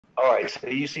All right, so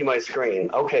you see my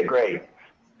screen. Okay, great.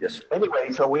 Yes.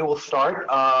 Anyway, so we will start.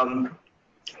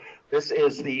 This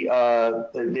is the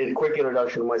quick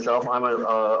introduction of myself. I'm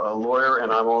a lawyer,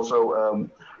 and I'm also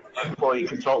employee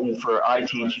consultant for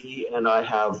ITG, and I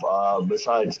have,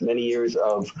 besides many years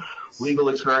of legal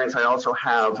experience, I also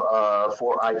have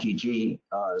 4 ITG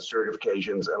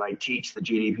certifications, and I teach the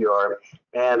GDPR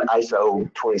and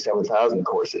ISO 27000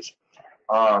 courses.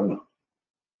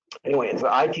 Anyway, for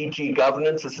ITG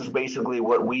governance, this is basically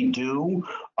what we do.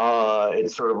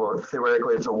 It's sort of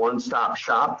theoretically, it's a one-stop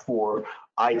shop for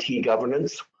IT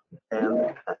governance,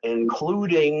 and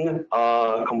including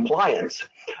compliance.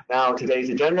 Now, today's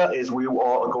agenda is we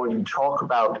are going to talk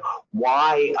about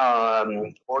why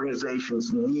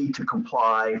organizations need to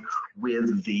comply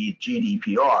with the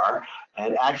GDPR.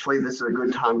 And actually, this is a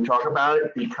good time to talk about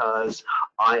it because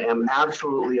I am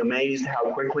absolutely amazed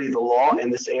how quickly the law in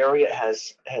this area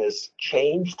has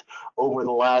changed over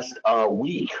the last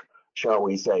week, shall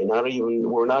we say.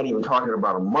 We're not even talking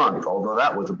about a month, although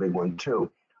that was a big one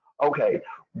too. Okay,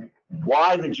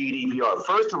 why the GDPR?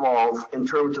 First of all, in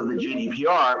terms of the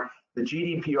GDPR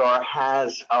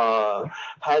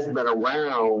has been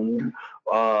around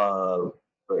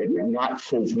not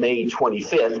since May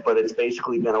 25th, but it's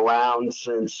basically been around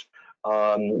since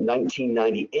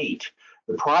 1998.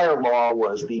 The prior law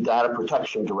was the Data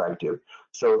Protection Directive.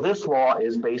 So this law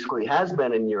has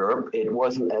been in Europe. It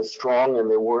wasn't as strong, and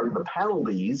there weren't the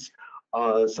penalties,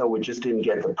 so it just didn't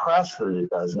get the press that it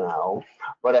does now.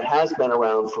 But it has been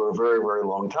around for a very, very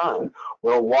long time.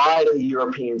 Well, why do the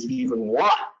Europeans even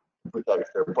want to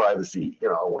protect their privacy? You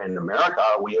know, in America,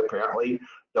 we apparently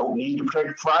don't need to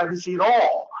protect privacy at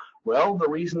all. Well, the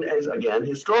reason is, again,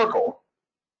 historical.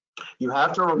 You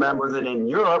have to remember that in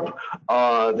Europe,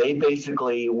 they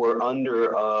basically were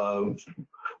under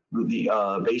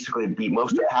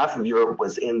half of Europe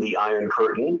was in the Iron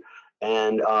Curtain,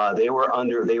 and they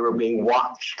were being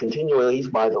watched continually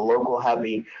by the local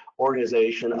happy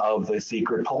organization of the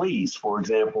secret police. For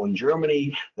example, in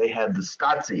Germany, they had the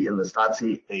Stasi, and the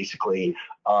Stasi basically,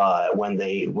 when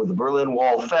the Berlin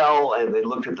Wall fell and they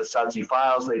looked at the Stasi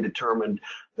files, they determined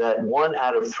that 1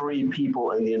 out of 3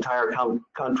 people in the entire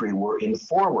country were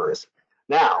informers.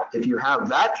 Now, if you have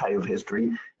that type of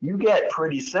history, you get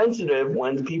pretty sensitive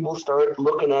when people start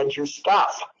looking at your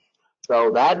stuff.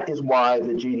 So that is why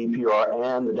the GDPR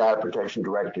and the Data Protection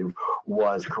Directive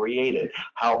was created.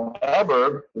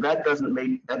 However, that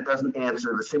doesn't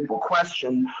answer the simple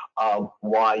question of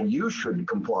why you should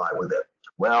comply with it.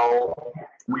 Well,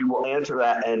 we will answer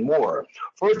that and more.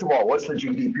 First of all, what's the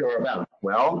GDPR about?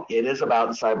 Well, it is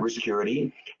about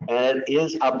cybersecurity, and it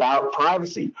is about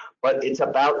privacy, but it's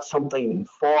about something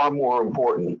far more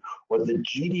important. What the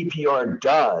GDPR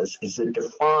does is it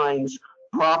defines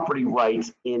property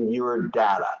rights in your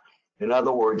data. In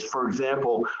other words, for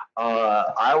example,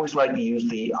 I always like to use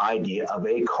the idea of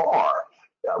a car.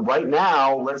 Right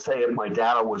now, let's say if my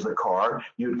data was a car,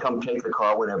 you'd come take the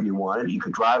car whenever you wanted. You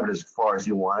could drive it as far as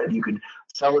you wanted. You could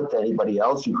sell it to anybody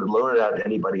else. You could loan it out to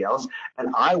anybody else.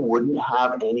 And I wouldn't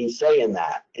have any say in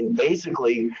that. And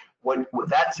basically, what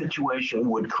that situation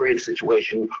would create a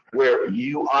situation where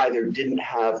you either didn't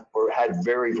have or had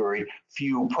very, very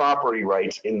few property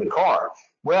rights in the car.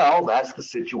 Well, that's the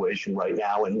situation right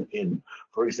now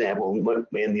for example,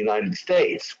 in the United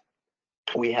States.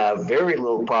 We have very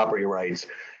little property rights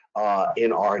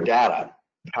in our data.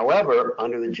 However,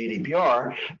 under the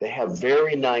GDPR, they have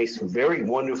very nice, very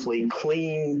wonderfully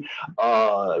clean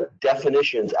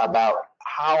definitions about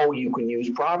how you can use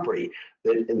property.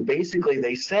 And basically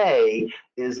they say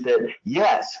is that,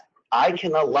 yes, I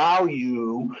can allow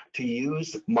you to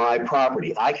use my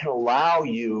property. I can allow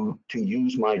you to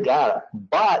use my data,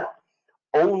 but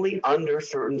only under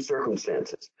certain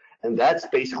circumstances. And that's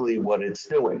basically what it's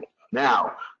doing.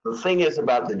 Now, the thing is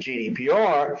about the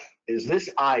GDPR is this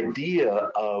idea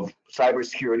of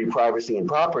cybersecurity, privacy, and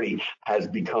property has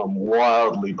become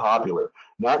wildly popular.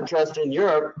 Not just in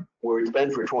Europe, where it's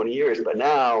been for 20 years, but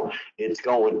now it's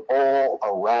going all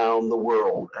around the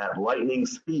world at lightning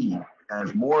speed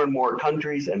as more and more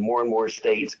countries and more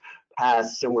states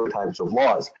pass similar types of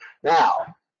laws.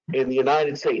 Now, in the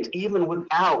United States, even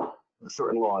without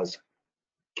certain laws,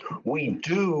 we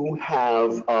do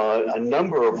have a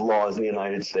number of laws in the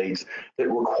United States that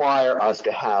require us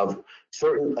to have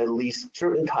at least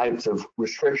certain types of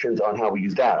restrictions on how we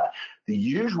use data. The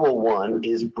usual one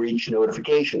is breach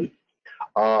notification.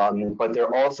 But there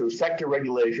are also sector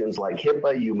regulations like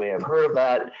HIPAA, you may have heard of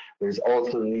that. There's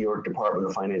also the New York Department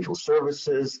of Financial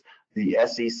Services, the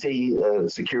SEC,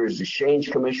 Securities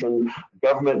Exchange Commission,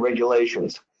 government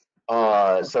regulations.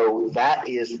 So that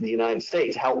is the United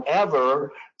States.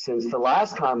 However, since the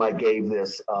last time I gave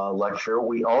this lecture,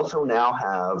 we also now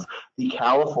have the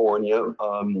California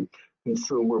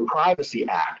Consumer Privacy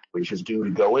Act, which is due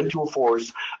to go into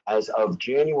force as of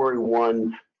January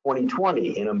 1,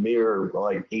 2020, in a mere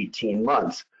like 18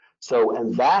 months. So,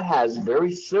 and that has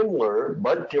very similar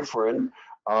but different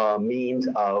means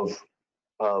of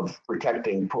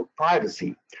protecting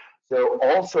privacy. So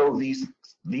also these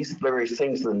various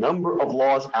things, the number of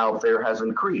laws out there has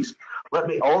increased. Let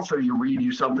me also read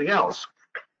you something else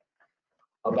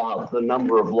about the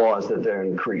number of laws that they're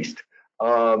increased.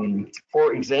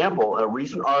 For example, a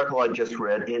recent article I just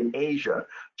read, in Asia,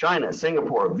 China,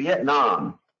 Singapore,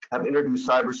 Vietnam have introduced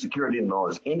cybersecurity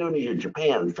laws. Indonesia,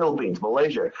 Japan, Philippines,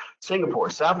 Malaysia, Singapore,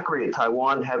 South Korea,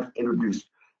 Taiwan have introduced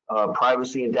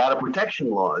privacy and data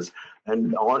protection laws.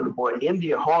 And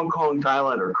India, Hong Kong,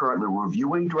 Thailand are currently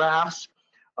reviewing drafts.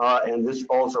 And this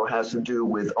also has to do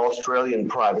with Australian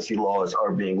privacy laws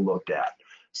are being looked at.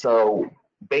 So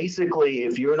basically,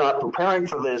 if you're not preparing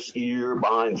for this, you're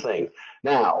behind things.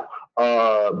 Now,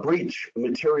 breach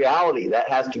materiality, that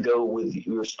has to go with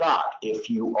your stock. If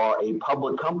you are a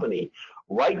public company,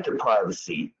 right to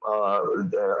privacy,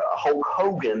 Hulk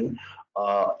Hogan,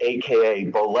 aka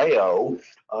Boleo,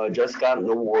 just got an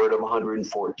award of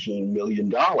 $114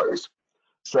 million.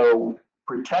 So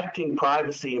protecting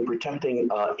privacy and protecting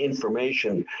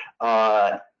information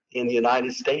in the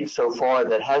United States so far,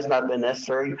 that has not been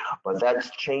necessary, but that's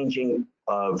changing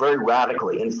very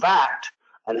radically. In fact,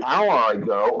 an hour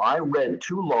ago, I read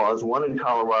two laws, one in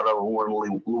Colorado and one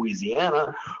in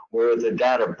Louisiana, where the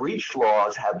data breach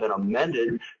laws have been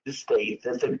amended to state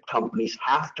that the companies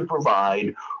have to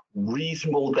provide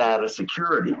reasonable data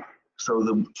security. So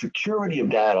the security of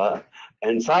data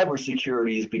and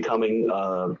cybersecurity is becoming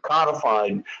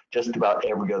codified just about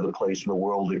every other place in the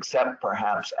world, except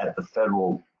perhaps at the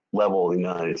federal level of the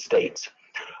United States.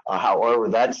 However,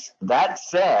 that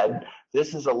said,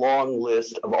 this is a long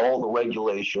list of all the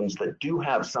regulations that do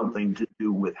have something to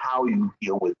do with how you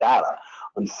deal with data.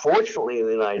 Unfortunately, in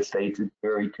the United States, it's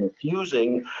very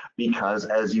confusing because,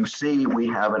 as you see, we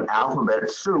have an alphabet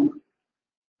soup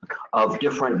of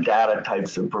different data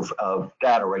types of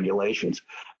data regulations.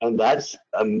 And that's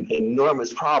an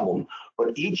enormous problem.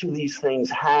 But each of these things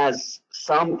has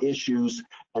some issues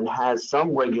and has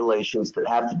some regulations that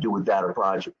have to do with data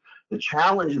project. The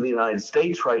challenge in the United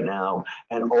States right now,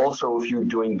 and also if you're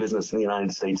doing business in the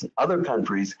United States and other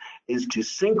countries, is to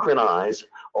synchronize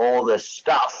all this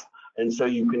stuff. And so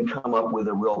you can come up with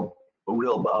a real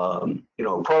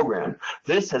program.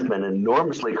 This has been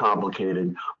enormously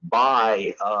complicated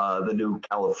by the new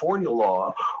California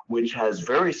law, which has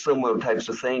very similar types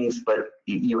of things, but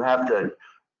you have to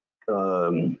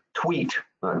tweet,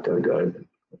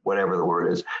 whatever the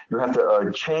word is. You have to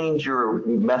change your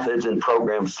methods and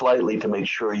programs slightly to make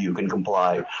sure you can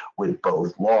comply with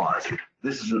both laws.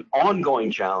 This is an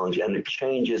ongoing challenge, and it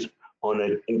changes on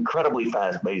an incredibly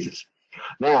fast basis.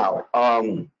 Now,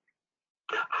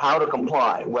 how to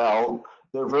comply? Well,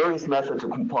 there are various methods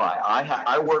of comply.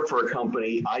 I work for a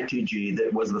company, ITG,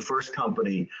 that was the first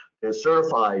company that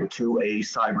certified to a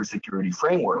cybersecurity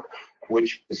framework,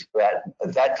 which is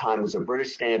at that time was a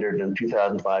British standard. In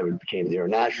 2005, it became the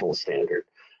international standard.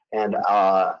 And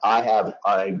I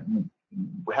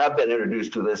have been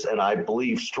introduced to this, and I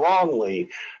believe strongly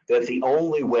that the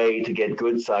only way to get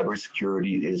good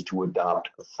cybersecurity is to adopt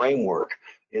a framework.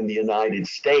 In the United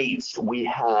States, we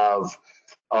have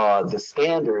the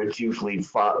standards usually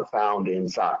found in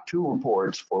SOC 2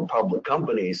 reports for public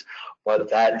companies, but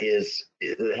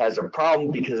it has a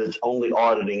problem because it's only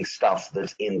auditing stuff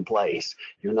that's in place.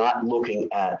 You're not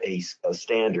looking at a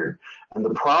standard. And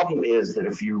the problem is that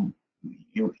if you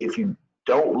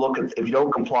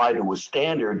don't comply to a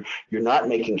standard, you're not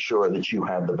making sure that you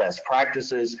have the best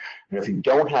practices. And if you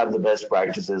don't have the best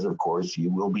practices, of course, you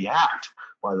will be hacked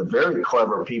by the very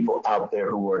clever people out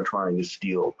there who are trying to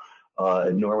steal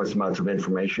enormous amounts of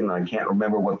information. I can't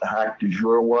remember what the hack du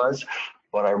jour was,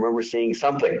 but I remember seeing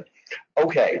something.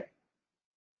 Okay,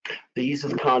 these are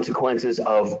the consequences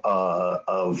of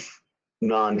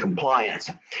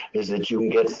non-compliance, is that you can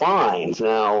get fines.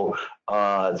 Now,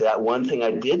 that one thing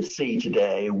I did see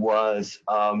today was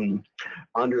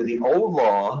under the old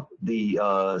law, the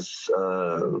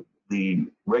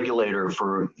regulator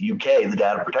for UK, the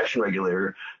data protection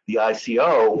regulator, the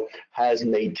ICO, has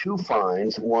made two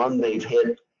fines. One, they've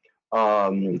hit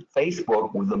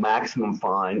Facebook with the maximum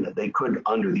fine that they could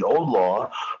under the old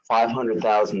law,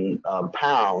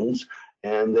 £500,000,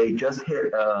 and they just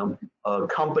hit another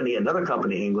company in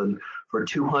England for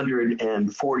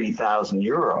 240,000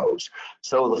 euros.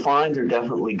 So the fines are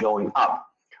definitely going up.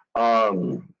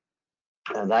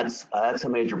 And that's a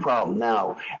major problem.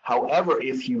 Now, however,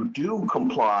 if you do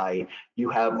comply, you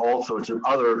have all sorts of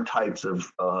other types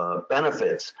of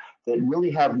benefits that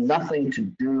really have nothing to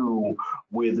do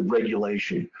with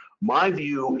regulation. My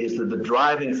view is that the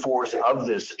driving force of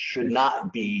this should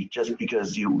not be just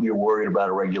because you're worried about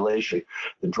a regulation.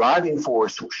 The driving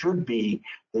force should be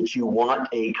that you want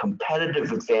a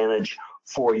competitive advantage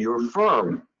for your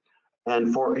firm.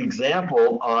 And for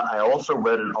example, I also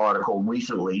read an article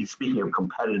recently, speaking of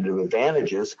competitive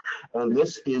advantages, and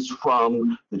this is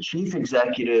from the chief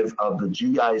executive of the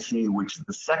GIC, which is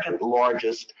the second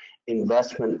largest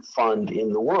investment fund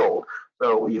in the world.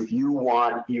 So if you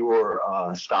want your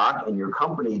stock and your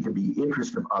company to be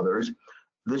interest of others,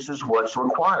 this is what's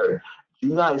required.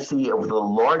 GIC, of the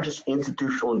largest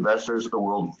institutional investors in the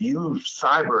world, views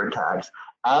cyber attacks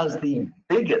as the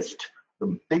biggest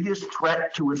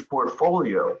threat to its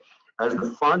portfolio, as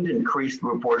the fund increased the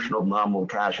proportion of nominal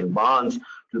cash and bonds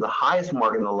to the highest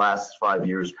mark in the last 5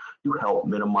 years to help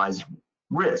minimize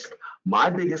risk.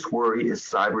 My biggest worry is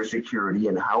cybersecurity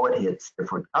and how it hits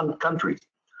different countries.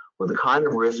 With the kind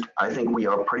of risk, I think we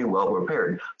are pretty well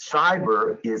prepared.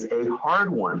 Cyber is a hard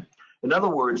one. In other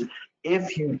words,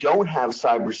 if you don't have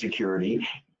cybersecurity,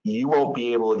 you won't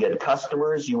be able to get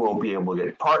customers, you won't be able to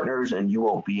get partners, and you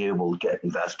won't be able to get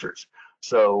investors.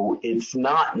 So it's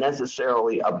not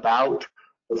necessarily about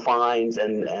the fines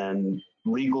and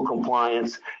legal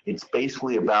compliance. It's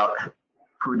basically about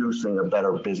producing a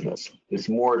better business. It's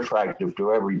more attractive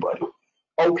to everybody.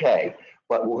 Okay,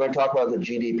 but we're going to talk about the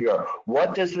GDPR.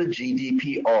 What does the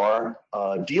GDPR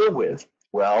deal with?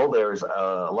 Well, there's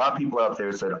a lot of people out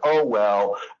there said, oh,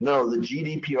 well, no, the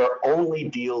GDPR only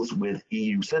deals with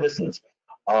EU citizens.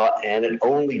 And it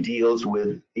only deals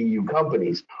with EU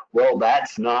companies. Well,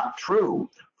 that's not true.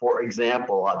 For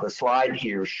example, the slide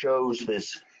here shows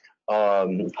this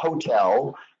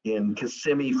hotel in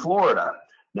Kissimmee, Florida.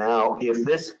 Now, if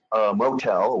this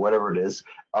motel, or whatever it is,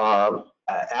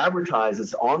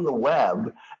 advertises on the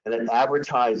web, and it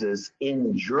advertises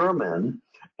in German,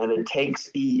 and it takes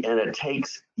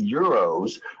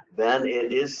euros, then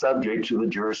it is subject to the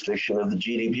jurisdiction of the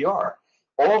GDPR.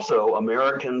 Also,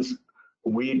 Americans,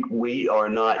 we are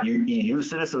not EU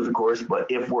citizens, of course, but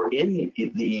if we're in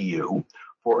the EU,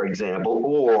 for example,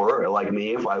 or like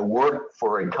me, if I work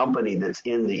for a company that's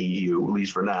in the EU, at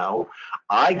least for now,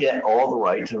 I get all the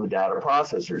rights of the data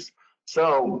processors.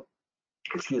 So,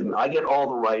 excuse me, I get all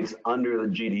the rights under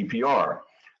the GDPR.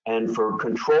 And for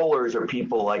controllers or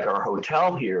people like our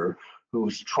hotel here, who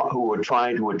are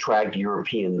trying to attract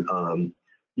European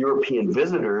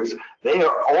visitors, they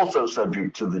are also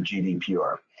subject to the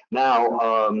GDPR. Now,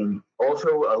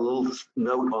 also a little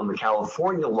note on the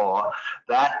California law,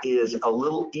 that is a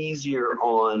little easier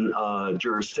on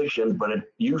jurisdiction, but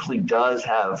it usually does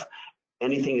have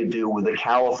anything to do with the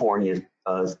California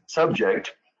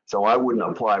subject, so I wouldn't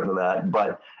apply for that.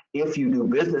 But if you do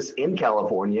business in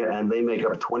California and they make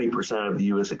up 20% of the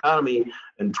U.S. economy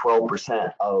and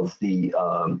 12% of the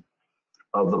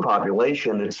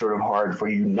population, it's sort of hard for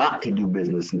you not to do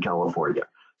business in California.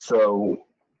 So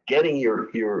getting your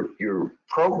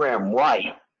program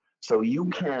right so you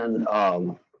can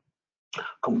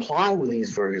comply with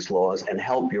these various laws and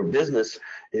help your business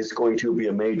is going to be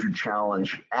a major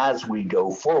challenge as we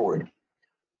go forward.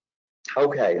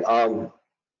 Okay,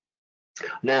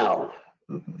 now,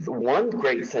 the one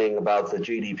great thing about the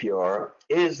GDPR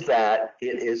is that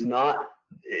it is not,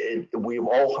 we've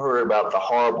all heard about the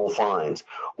horrible fines.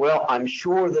 Well, I'm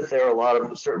sure that there are a lot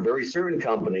of very certain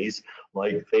companies,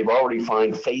 like they've already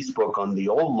fined Facebook on the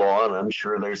old law, and I'm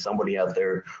sure there's somebody out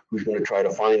there who's going to try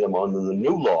to find them under the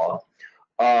new law.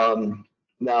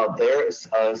 Now, there's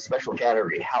a special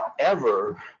category.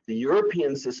 However, the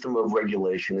European system of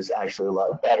regulation is actually a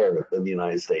lot better than the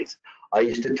United States. I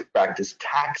used to practice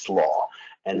tax law,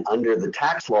 and under the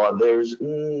tax law, there's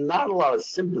not a lot of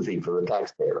sympathy for the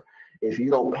taxpayer. If you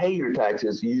don't pay your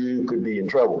taxes, you could be in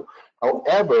trouble.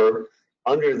 However,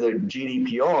 under the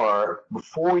GDPR,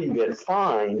 before you get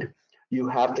fined, you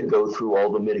have to go through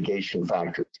all the mitigation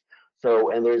factors.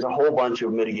 So, and there's a whole bunch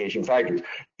of mitigation factors.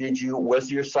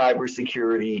 Was your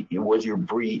cybersecurity, was your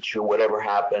breach or whatever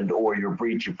happened, or your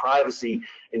breach of privacy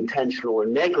intentional or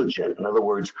negligent? In other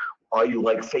words, are you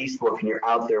like Facebook and you're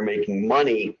out there making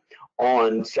money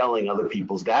on selling other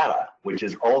people's data, which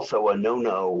is also a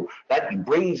no-no. That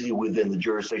brings you within the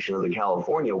jurisdiction of the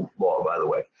California law, by the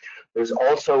way. There's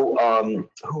also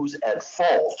who's at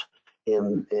fault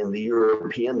in the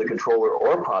European, the controller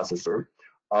or processor.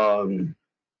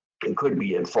 It could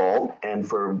be at fault, and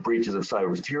for breaches of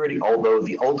cybersecurity, although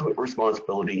the ultimate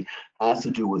responsibility has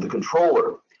to do with the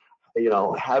controller.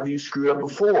 have you screwed up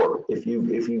before? If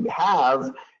you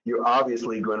have, you're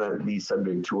obviously going to be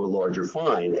subject to a larger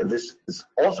fine. And this is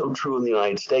also true in the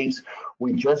United States.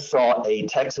 We just saw a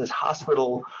Texas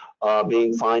hospital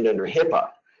being fined under HIPAA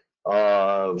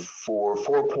for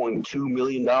 $4.2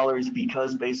 million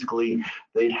because basically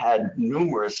they'd had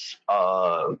numerous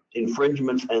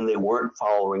infringements and they weren't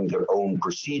following their own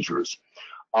procedures.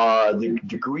 The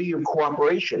degree of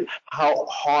cooperation, how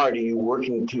hard are you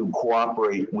working to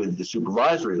cooperate with the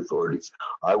supervisory authorities?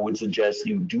 I would suggest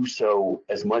you do so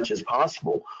as much as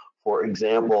possible. For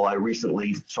example, I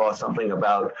recently saw something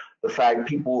about the fact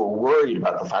people were worried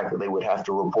about the fact that they would have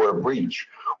to report a breach.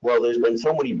 Well, there's been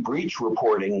so many breach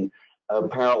reporting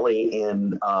apparently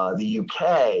in the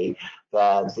UK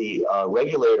that the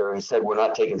regulator has said we're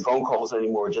not taking phone calls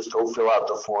anymore, just go fill out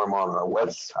the form on our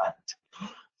website.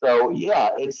 So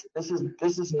yeah, this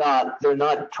is not, they're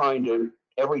not trying to,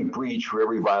 every breach or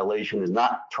every violation is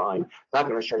not going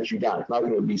to shut you down. It's not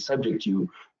going to be subject to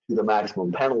the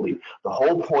maximum penalty. The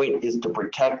whole point is to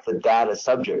protect the data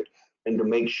subject and to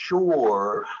make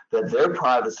sure that their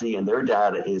privacy and their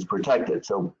data is protected.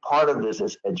 So part of this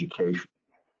is education.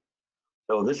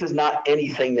 So this is not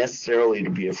anything necessarily to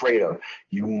be afraid of.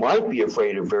 You might be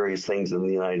afraid of various things in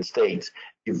the United States.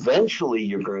 Eventually,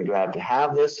 you're going to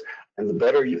have this, and the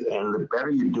better you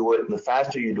do it, and the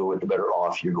faster you do it, the better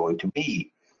off you're going to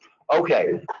be.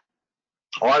 Okay,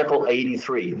 Article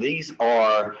 83. These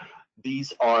are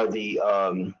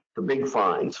the big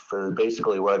fines for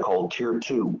basically what I call Tier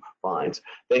 2 fines.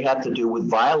 They have to do with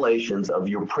violations of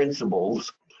your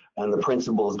principles. And the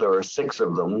principles, there are 6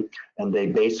 of them, and they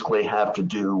basically have to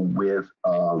do with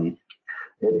when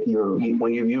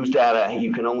you use data,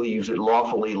 you can only use it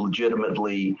lawfully,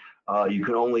 legitimately. You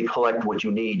can only collect what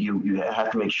you need. You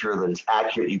have to make sure that it's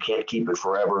accurate. You can't keep it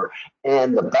forever.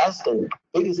 And the best and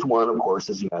biggest one, of course,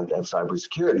 is you have to have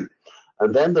cybersecurity.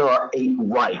 And then there are 8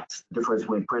 rights. The difference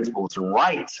between principles and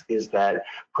rights is that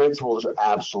principles are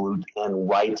absolute and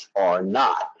rights are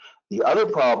not. The other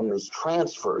problem is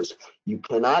transfers. You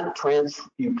cannot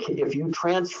if you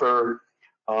transfer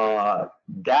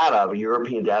data of a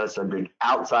European data subject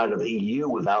outside of the EU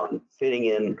without fitting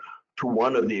in to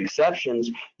one of the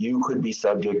exceptions, you could be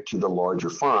subject to the larger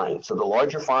fine. So the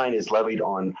larger fine is levied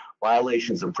on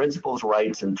violations of principles,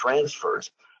 rights, and transfers.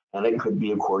 And it could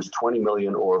be, of course, 20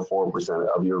 million or 4%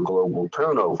 of your global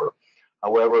turnover.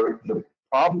 However, the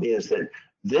problem is that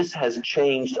this has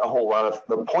changed a whole lot of,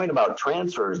 the point about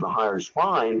transfers, the higher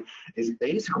fine, is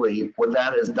basically what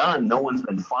that has done. No one's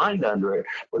been fined under it,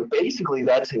 but basically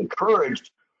that's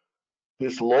encouraged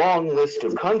this long list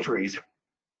of countries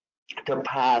to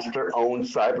pass their own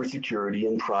cybersecurity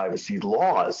and privacy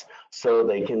laws so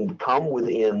they can come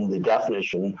within the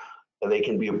definition, they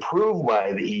can be approved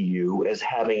by the EU as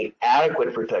having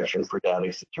adequate protection for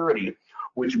data security,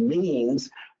 which means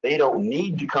they don't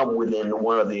need to come within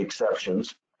one of the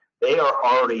exceptions. They're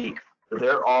already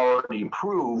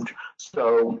approved,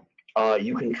 so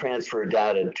you can transfer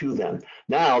data to them.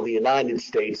 Now, the United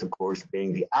States, of course,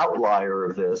 being the outlier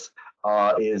of this,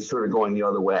 is sort of going the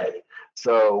other way.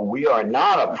 So we are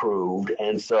not approved,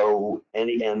 and so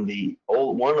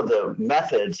one of the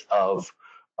methods of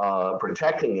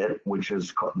protecting it, which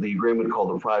is the agreement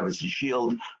called the Privacy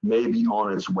Shield, may be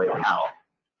on its way out.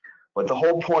 But the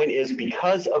whole point is,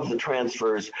 because of the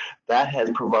transfers, that has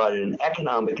provided an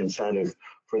economic incentive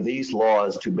for these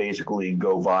laws to basically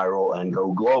go viral and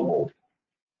go global.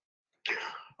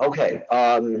 Okay,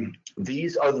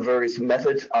 these are the various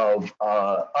methods of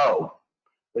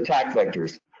attack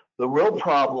vectors. The real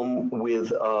problem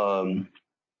with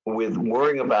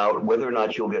worrying about whether or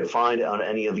not you'll get fined on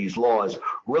any of these laws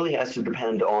really has to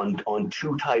depend on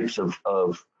 2 types of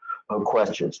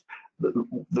questions.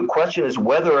 The question is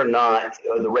whether or not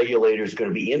the regulator is going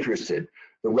to be interested.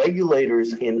 The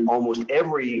regulators in almost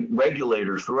every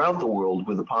regulator throughout the world,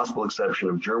 with the possible exception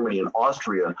of Germany and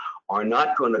Austria, are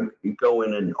not going to go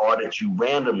in and audit you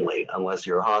randomly unless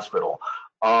you're a hospital.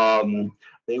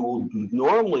 They will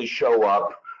normally show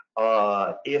up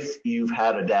if you've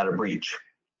had a data breach.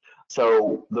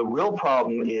 So the real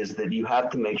problem is that you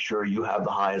have to make sure you have the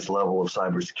highest level of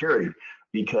cybersecurity,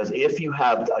 because if you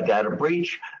have a data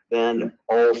breach, then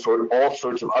all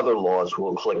sorts of other laws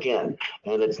will click in.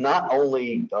 And it's not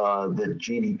only the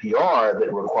GDPR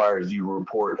that requires you to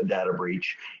report a data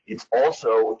breach, it's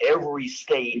also every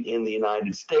state in the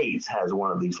United States has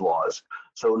one of these laws.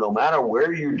 So no matter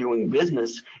where you're doing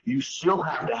business, you still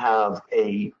have to have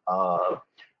a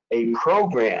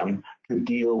program to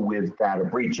deal with data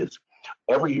breaches.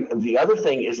 The other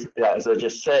thing is, as I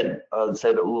just said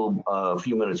a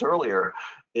few minutes earlier,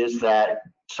 is that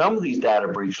Some of these data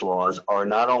breach laws are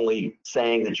not only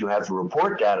saying that you have to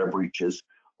report data breaches,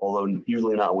 although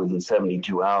usually not within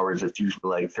 72 hours, it's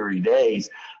usually like 30 days.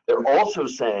 They're also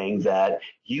saying that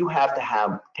you have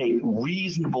to take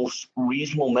reasonable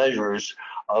measures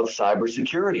of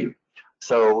cybersecurity.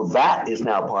 So that is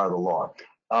now part of the law.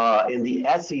 In the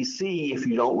SEC, if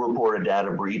you don't report a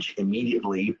data breach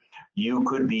immediately, you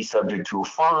could be subject to a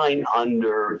fine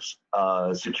under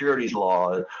securities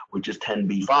law, which is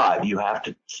 10b-5. You have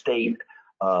to state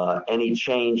any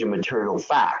change in material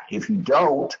fact. If you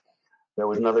don't, there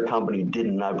was another company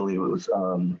didn't, I believe it was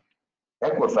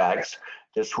Equifax,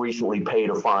 just recently paid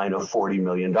a fine of $40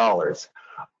 million.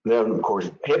 Then, of course,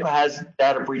 HIPAA has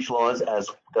data breach laws, as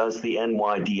does the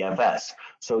NYDFS.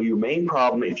 So your main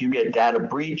problem, if you get data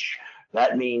breach,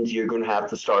 that means you're going to have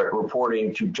to start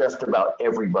reporting to just about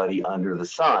everybody under the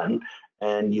sun,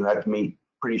 and you have to make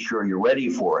pretty sure you're ready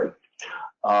for it.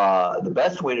 The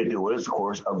best way to do it is, of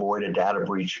course, avoid a data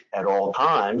breach at all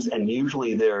times, and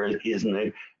usually there is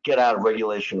a get out of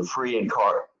regulation free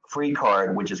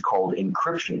card, which is called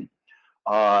encryption.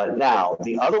 Now,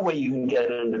 the other way you can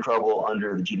get into trouble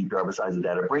under the GDPR besides a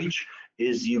data breach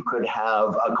is you could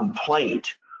have a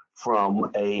complaint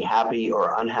from a happy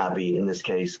or unhappy, in this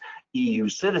case, EU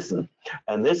citizen.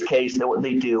 In this case, what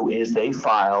they do is they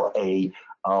file a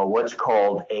what's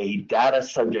called a data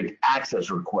subject access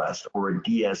request, or a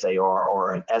DSAR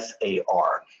or an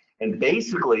SAR. And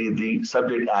basically, the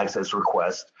subject access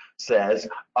request says,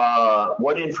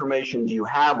 what information do you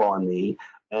have on me?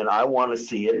 And I want to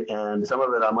see it, and some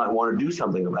of it I might want to do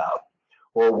something about.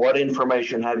 Or what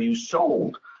information have you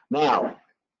sold? Now,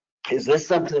 is this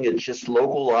something that's just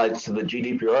localized to the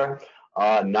GDPR?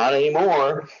 Not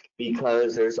anymore,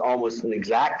 because there's almost an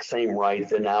exact same right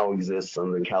that now exists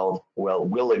under the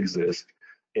will exist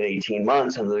in 18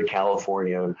 months under the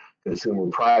California Consumer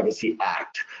Privacy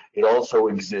Act. It also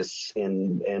exists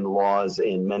in laws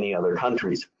in many other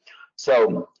countries.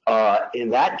 So in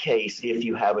that case, if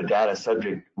you have a data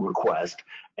subject request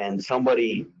and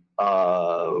somebody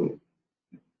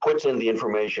puts in the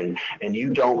information and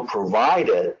you don't provide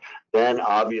it, then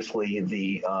obviously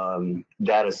the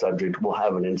data subject will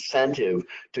have an incentive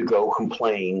to go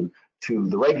complain to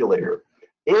the regulator.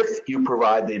 If you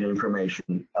provide that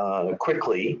information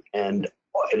quickly and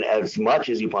as much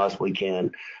as you possibly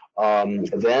can, then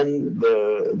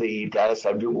the data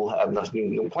subject will have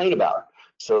nothing to complain about,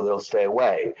 so they'll stay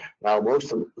away. Now,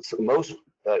 most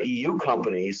EU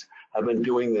companies have been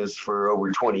doing this for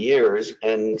over 20 years,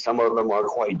 and some of them are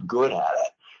quite good at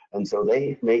it. And so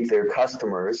they make their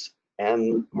customers,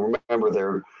 and remember,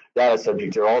 their data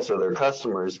subjects are also their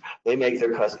customers, they make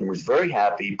their customers very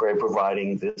happy by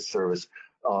providing this service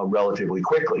relatively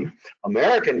quickly.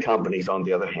 American companies, on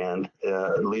the other hand,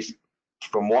 at least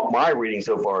from what my reading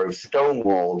so far, have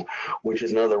stonewalled, which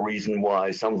is another reason why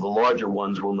some of the larger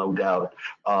ones will no doubt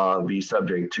be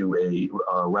subject to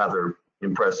a rather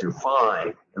impressive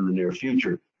fine in the near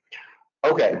future.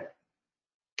 Okay,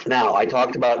 now I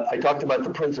talked about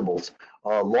the principles: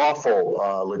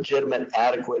 lawful, legitimate,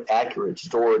 adequate, accurate,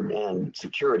 stored, and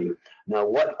security. Now,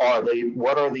 what are they?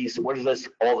 What are these? What does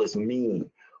all this mean?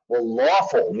 Well,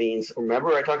 lawful means,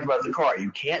 remember I talked about the car. You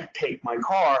can't take my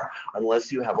car unless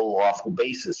you have a lawful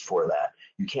basis for that.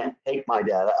 You can't take my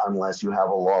data unless you have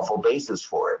a lawful basis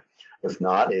for it. If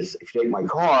not, if you take my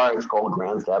car, it's called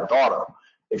grand theft auto.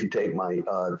 If you take my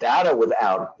data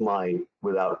without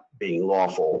being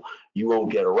lawful, you won't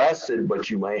get arrested, but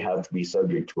you may have to be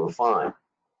subject to a fine.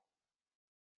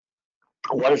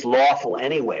 What is lawful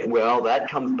anyway? Well, that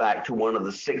comes back to one of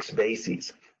the 6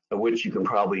 bases, of which you can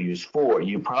probably use 4.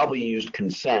 You probably used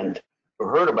consent or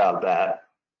heard about that.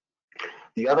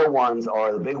 The other ones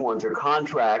are, the big ones are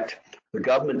contract, the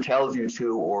government tells you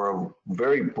to, or a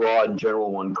very broad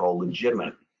general one called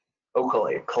legitimate.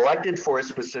 Okay, collected for a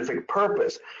specific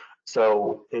purpose.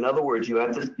 So in other words, you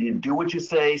do what you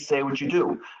say what you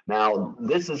do. Now,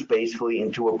 this is basically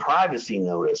into a privacy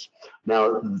notice.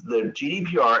 Now, the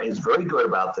GDPR is very good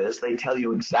about this. They tell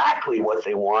you exactly what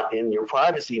they want in your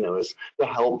privacy notice to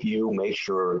help you make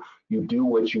sure you do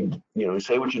what you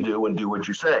say what you do and do what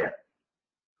you say.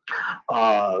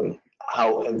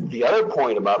 The other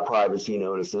point about privacy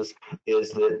notices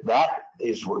is that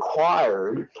is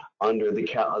required under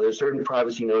there's certain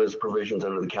privacy notice provisions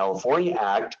under the California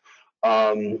Act,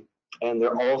 and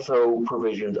there are also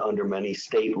provisions under many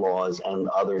state laws and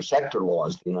other sector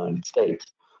laws in the United States.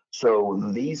 So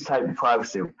these type of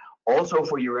privacy, also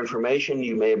for your information,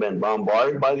 you may have been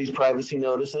bombarded by these privacy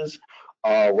notices.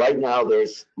 Right now,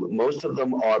 most of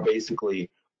them are basically,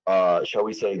 shall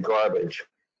we say, garbage.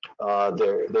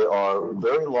 They are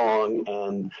very long,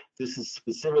 and this is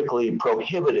specifically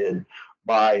prohibited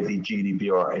by the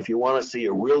GDPR. If you want to see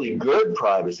a really good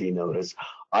privacy notice,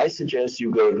 I suggest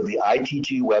you go to the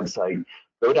ITG website,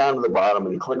 go down to the bottom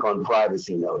and click on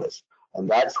privacy notice. And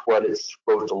that's what it's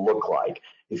supposed to look like.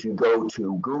 If you go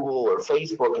to Google or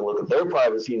Facebook and look at their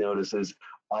privacy notices,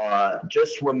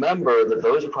 just remember that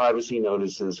those privacy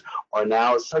notices are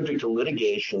now subject to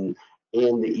litigation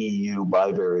in the EU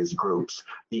by various groups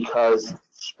because,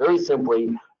 very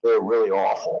simply, they're really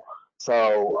awful.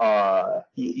 So,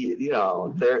 you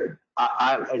know,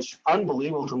 it's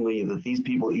unbelievable to me that these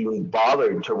people even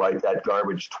bothered to write that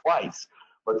garbage twice,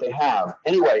 but they have.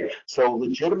 Anyway, so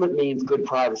legitimate means good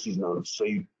privacy notice. So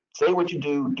you say what you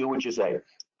do what you say.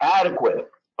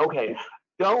 Adequate. Okay,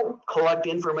 don't collect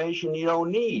information you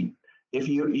don't need. If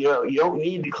you don't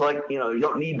need to collect, you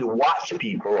don't need to watch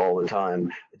people all the time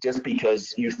just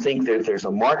because you think that there's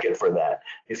a market for that.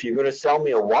 If you're going to sell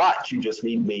me a watch, you just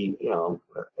need me,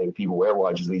 and people wear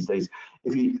watches these days.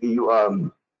 If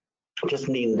you just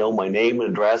need to know my name and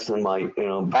address and my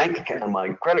bank account and my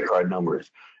credit card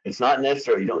numbers. It's not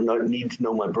necessary. You don't need to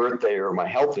know my birthday or my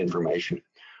health information.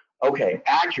 Okay,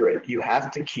 accurate. You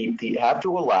have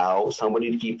to allow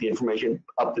somebody to keep the information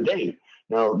up to date.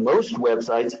 Now, most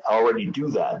websites already do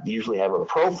that. They usually have a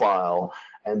profile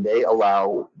and they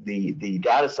allow the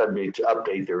data subject to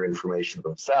update their information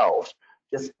themselves.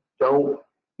 Just don't,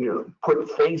 put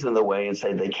things in the way and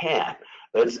say they can't.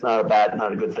 That's not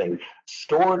a good thing.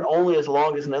 Store it only as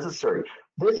long as necessary.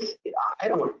 This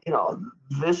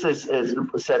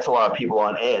sets a lot of people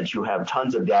on edge who have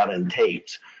tons of data and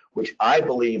tapes, which I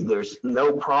believe there's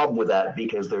no problem with that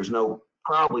because there's no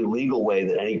probably legal way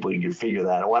that anybody can figure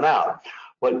that one out.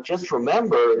 But just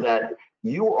remember that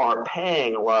you are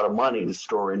paying a lot of money to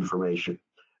store information.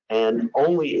 And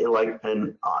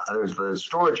there's a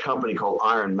storage company called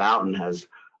Iron Mountain has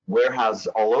warehouses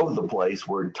all over the place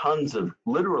where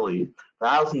literally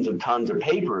thousands of tons of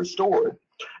paper is stored.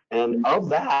 And of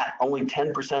that, only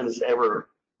 10% is ever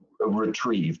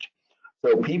retrieved.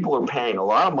 So people are paying a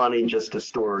lot of money just to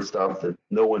store stuff that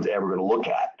no one's ever going to look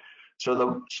at.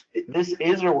 So this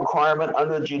is a requirement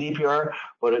under the GDPR,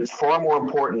 but it's far more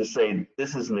important to say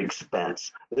this is an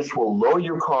expense. This will lower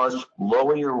your costs,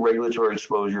 lower your regulatory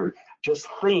exposure. Just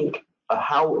think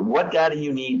what data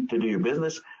you need to do your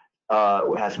business.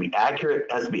 It has to be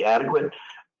accurate, has to be adequate.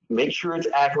 Make sure it's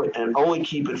accurate and only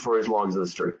keep it for as long as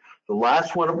it's true. The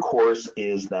last one, of course,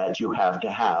 is that you have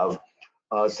to have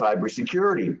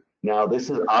cybersecurity. Now, this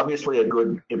is obviously a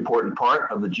good, important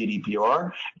part of the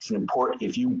GDPR. It's important.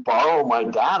 If you borrow my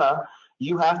data,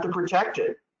 you have to protect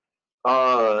it.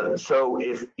 So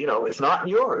if it's not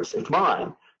yours, it's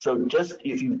mine. So just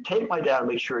if you take my data,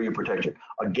 make sure you protect it.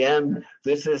 Again,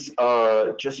 this is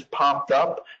just popped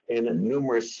up in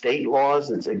numerous state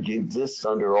laws. It exists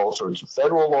under all sorts of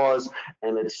federal laws,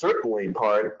 and it's certainly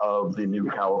part of the new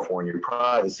California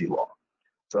privacy law.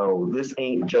 So this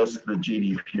ain't just the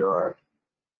GDPR.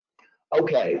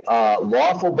 Okay,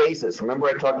 lawful basis. Remember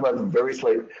I talked about the various,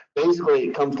 basically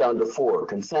it comes down to 4: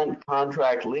 consent,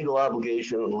 contract, legal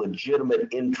obligation, and legitimate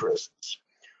interests.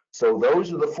 So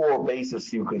those are the 4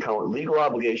 bases you can count. Legal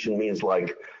obligation means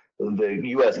like the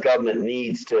US government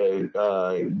needs to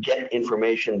get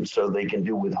information so they can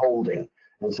do withholding.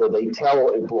 And so they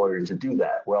tell employers to do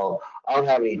that. Well, I don't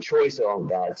have any choice on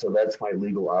that, so that's my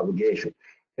legal obligation.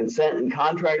 Consent and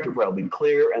contract are probably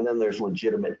clear, and then there's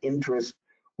legitimate interest,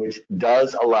 which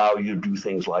does allow you to do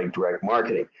things like direct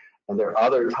marketing. And there are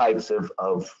other types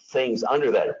of things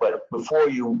under that. But before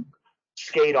you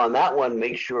skate on that one,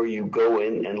 make sure you go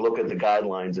in and look at the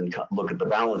guidelines and look at the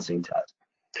balancing test.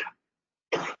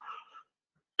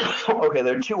 Okay,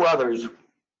 there are 2 others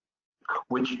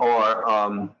which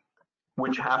are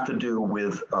which have to do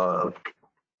with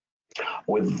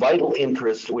vital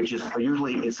interest, which is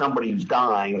usually somebody who's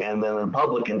dying, and then a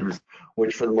public interest,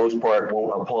 which for the most part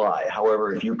won't apply.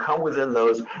 However, if you come within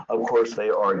those, of course, they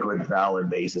are a good valid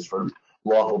basis for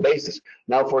lawful basis.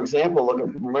 Now, for example,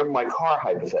 remember my car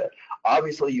hypothesis.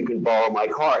 Obviously, you can borrow my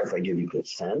car if I give you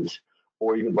consent,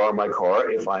 or you can borrow my car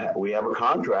if we have a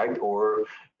contract, or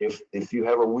if you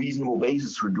have a reasonable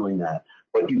basis for doing that.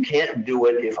 But you can't do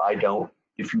it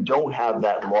if you don't have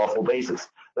that lawful basis.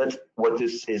 That's what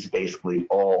this is basically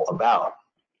all about.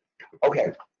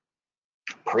 Okay,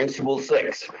 principle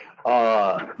 6.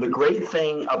 The great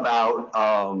thing about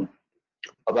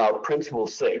principle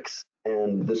 6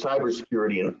 and the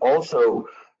cybersecurity and also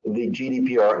the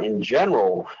GDPR in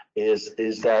general is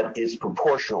that it's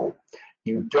proportional.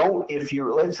 You don't,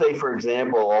 let's say, for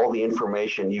example, all the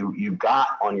information you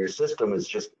got on your system is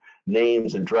just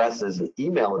names, addresses, and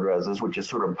email addresses, which is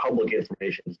sort of public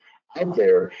information out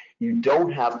there, you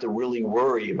don't have to really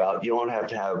worry about, you don't have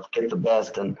to get the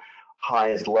best and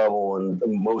highest level and the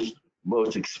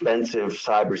most expensive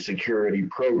cybersecurity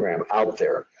program out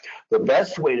there. The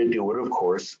best way to do it, of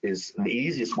course, is the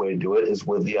easiest way to do it is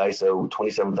with the ISO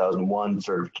 27001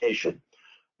 certification.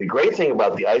 The great thing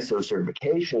about the ISO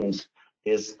certifications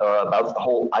is about the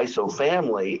whole ISO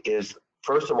family is,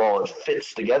 first of all, it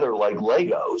fits together like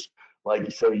Legos.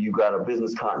 Like, so you got a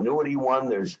business continuity one.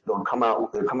 They're coming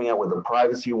out with a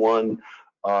privacy one.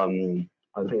 I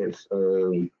think it's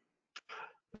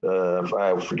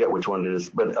I forget which one it is,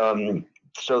 but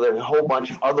so there's a whole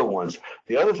bunch of other ones.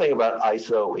 The other thing about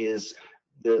ISO is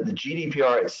the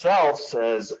GDPR itself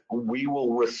says we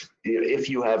will, if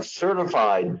you have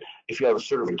a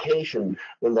certification,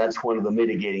 then that's one of the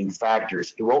mitigating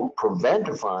factors. It won't prevent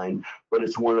a fine, but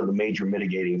it's one of the major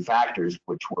mitigating factors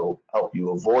which will help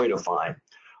you avoid a fine.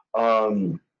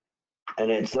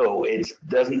 So it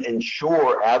doesn't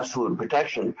ensure absolute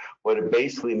protection, but it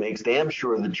basically makes damn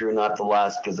sure that you're not the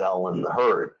last gazelle in the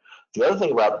herd. The other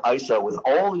thing about ISO, with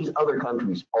all these other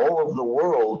countries all over the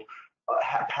world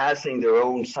passing their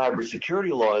own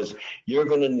cybersecurity laws, you're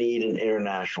going to need an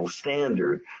international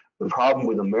standard. The problem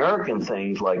with American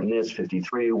things like NIST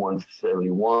 53,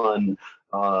 171,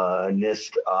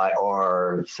 NIST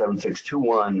IR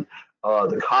 7621,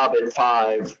 the COBIT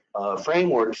 5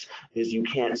 frameworks is you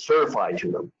can't certify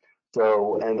to them.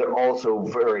 So, and they're also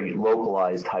very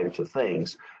localized types of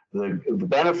things. The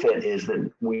benefit is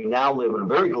that we now live in a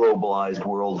very globalized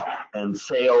world, and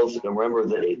sales, remember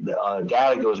that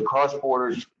data goes across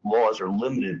borders, laws are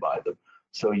limited by them.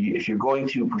 So if you're going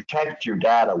to protect your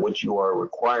data, which you are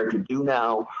required to do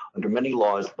now under many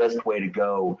laws, the best way to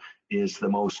go is the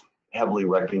most heavily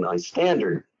recognized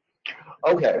standard.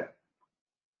 Okay.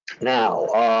 Now,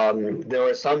 there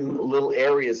are some little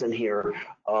areas in here.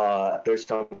 There's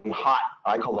some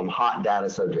I call them hot data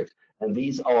subjects. And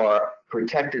these are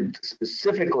protected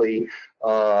specifically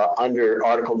under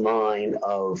Article 9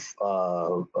 of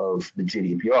the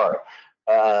GDPR.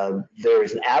 There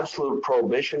is an absolute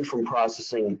prohibition from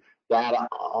processing data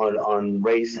on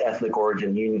race, ethnic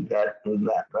origin, that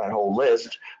whole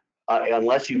list,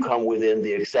 unless you come within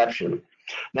the exception.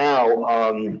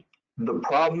 Now, the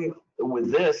problem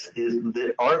with this is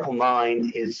that Article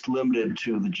 9 is limited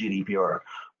to the GDPR.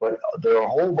 But there are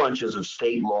whole bunches of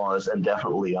state laws and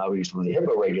definitely, obviously, the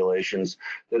HIPAA regulations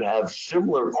that have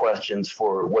similar questions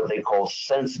for what they call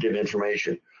sensitive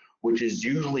information, which is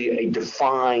usually a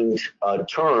defined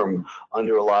term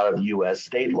under a lot of US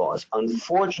state laws.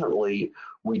 Unfortunately,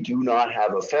 we do not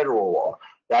have a federal law.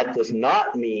 That does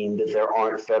not mean that there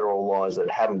aren't federal laws that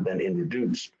haven't been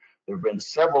introduced. There have been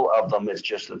several of them. It's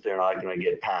just that they're not going to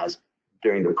get passed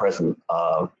during the present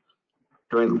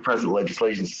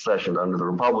legislation session under the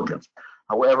Republicans.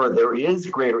 However, there is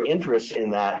greater interest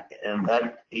in that, and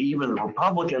that even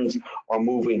Republicans are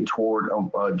moving toward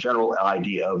a general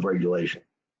idea of regulation.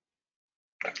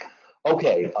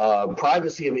 Okay,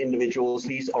 privacy of individuals.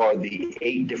 These are the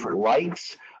 8 different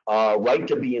rights. Right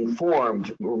to be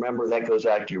informed, remember that goes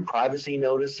back to your privacy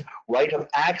notice. Right of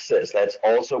access, that's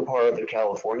also part of the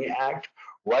California Act.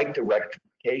 Right to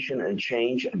rectification and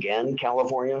change, again,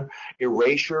 California.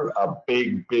 Erasure, a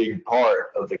big, big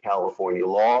part of the California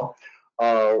law.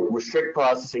 Restrict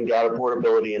processing, data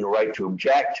portability, and the right to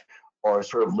object are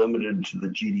sort of limited to the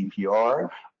GDPR.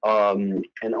 And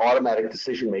automatic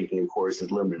decision-making, of course,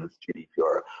 is limited to the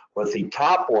GDPR. But the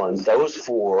top ones, those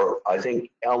 4, I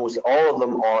think almost all of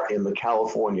them are in the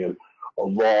California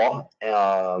law,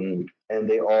 and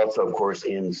they also, of course,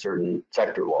 in certain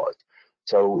sector laws.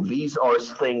 So these are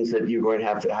things that you're going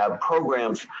to have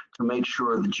programs to make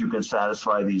sure that you can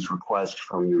satisfy these requests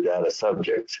from your data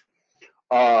subjects.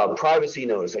 Privacy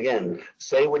notice, again,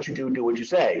 say what you do what you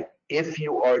say. If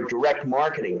you are direct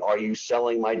marketing, are you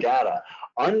selling my data?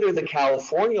 Under the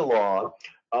California law,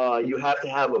 you have to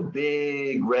have a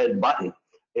big red button.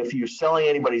 If you're selling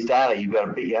anybody's data,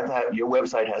 your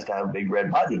website has to have a big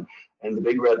red button. And the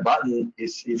big red button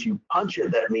is, if you punch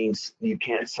it, that means you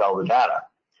can't sell the data.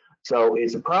 So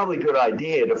it's a probably good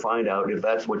idea to find out if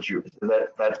that's what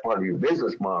that's part of your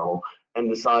business model and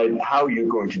decide how you're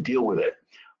going to deal with it.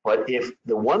 But if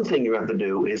the one thing you have to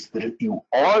do is that if you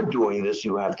are doing this,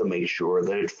 you have to make sure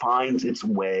that it finds its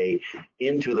way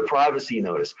into the privacy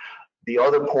notice. The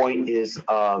other point is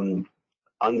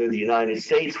under the United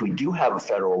States, we do have a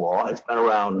federal law. It's been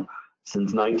around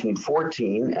since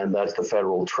 1914, and that's the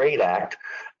Federal Trade Act.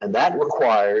 And that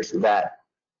requires that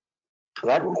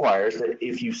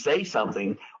if you say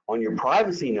something on your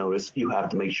privacy notice, you have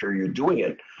to make sure you're doing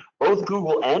it. Both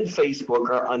Google and Facebook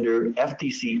are under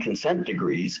FTC consent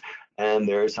decrees, and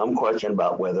there's some question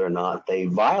about whether or not they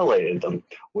violated them,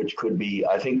 which could be,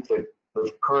 I think the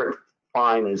current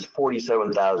fine is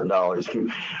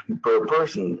 $47,000 per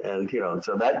person, and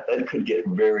so that could get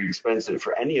very expensive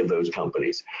for any of those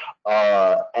companies.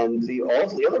 And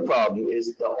the other problem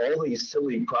is all these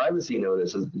silly privacy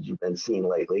notices that you've been seeing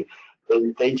lately.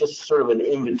 They just sort of an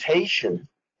invitation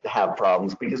to have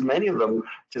problems, because many of them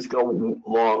just go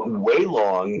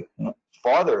way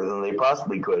farther than they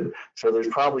possibly could. So there's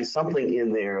probably something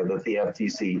in there that the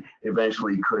FTC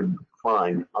eventually could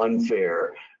find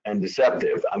unfair and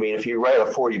deceptive. I mean, if you write a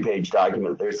 40-page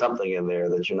document, there's something in there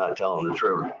that you're not telling the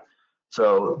truth.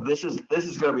 So this is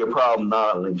going to be a problem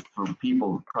not only for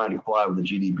people trying to comply with the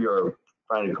GDPR,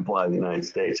 trying to comply with the United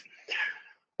States.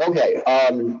 Okay,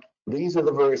 these are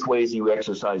the various ways you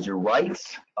exercise your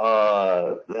rights.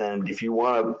 And if you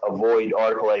want to avoid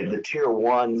Article 8, the Tier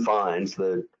 1 fines,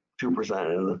 the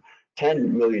 2% and the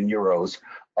 10 million euros,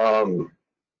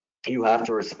 you have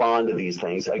to respond to these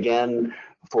things. Again,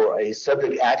 for a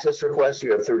subject access request,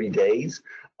 you have 30 days.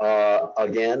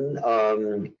 Again,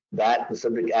 that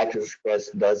subject access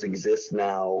request does exist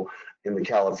now in the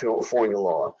California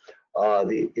law.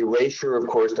 The erasure, of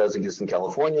course, does exist in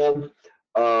California.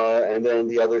 And then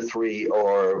the other three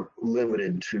are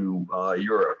limited to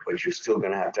Europe, but you're still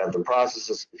going to have the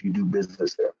processes if you do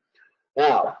business there.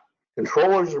 Now,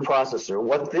 controllers or processor,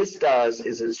 what this does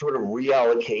is it sort of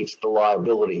reallocates the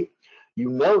liability. You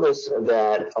notice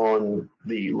that on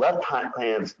the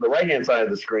right-hand side of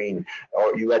the screen,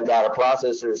 you got data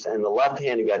processors, and the left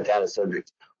hand you got data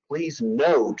subjects. Please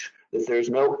note that there's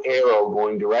no arrow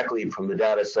going directly from the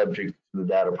data subject to the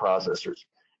data processors.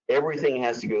 Everything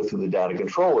has to go through the data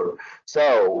controller.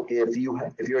 So if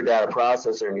you're a data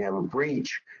processor and you have a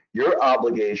breach, your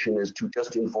obligation is to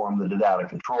just inform the data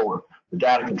controller. The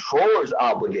data controller's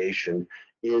obligation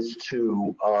is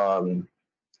to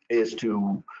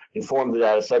inform the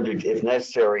data subject if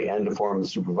necessary and inform the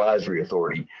supervisory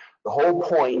authority. The whole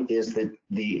point is that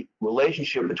the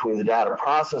relationship between the data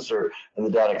processor and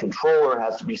the data controller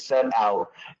has to be set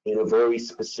out in a very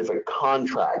specific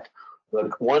contract.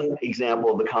 One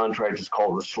example of the contract is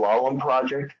called the Slalom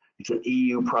Project. It's an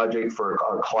EU project for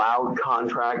a cloud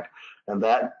contract, and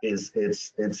that is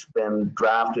it's been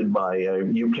drafted by a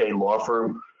UK law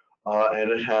firm, and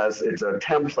it's a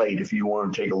template if you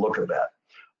want to take a look at that.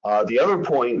 The other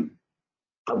point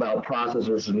about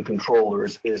processors and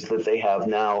controllers is that they have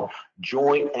now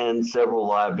joint and several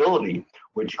liability,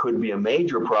 which could be a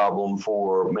major problem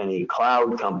for many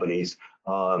cloud companies.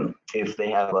 If they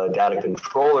have a data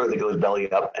controller that goes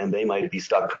belly up, and they might be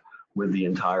stuck with the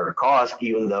entire cost,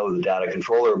 even though the data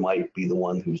controller might be the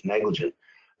one who's negligent.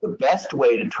 The best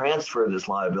way to transfer this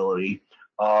liability,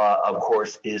 of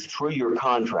course, is through your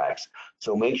contracts.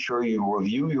 So make sure you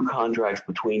review your contracts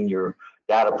between your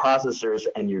data processors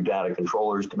and your data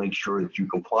controllers to make sure that you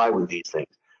comply with these things.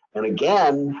 And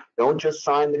again, don't just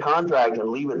sign the contract and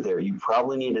leave it there. You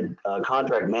probably need a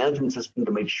contract management system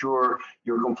to make sure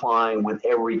you're complying with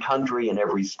every country and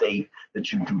every state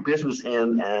that you do business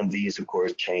in, and these, of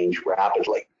course, change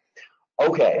rapidly.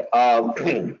 Okay,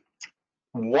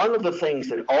 one of the things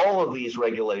that all of these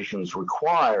regulations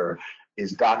require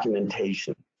is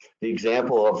documentation. The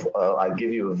example of I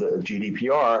give you of the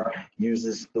GDPR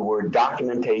uses the word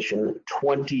documentation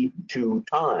 22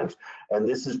 times. And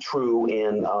this is true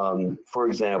in, for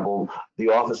example, the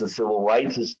Office of Civil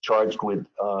Rights is charged with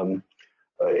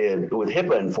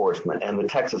HIPAA enforcement, and the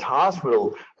Texas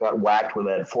hospital got whacked with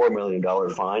that $4 million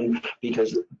fine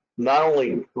because not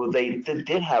only they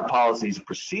did have policies and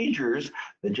procedures,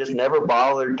 they just never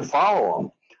bothered to follow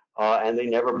them, and they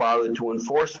never bothered to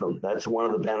enforce them. That's one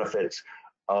of the benefits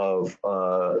of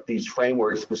these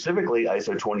frameworks, specifically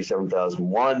ISO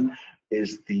 27001,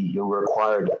 is you're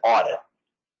required to audit.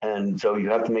 And so you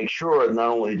have to make sure not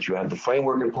only that you have the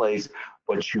framework in place,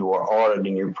 but you are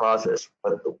auditing your process.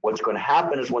 But what's going to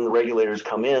happen is when the regulators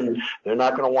come in, they're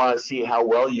not going to want to see how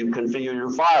well you configure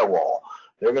your firewall.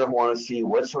 They're going to want to see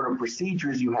what sort of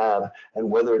procedures you have and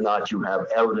whether or not you have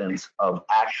evidence of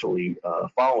actually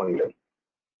following them.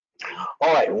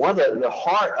 All right, the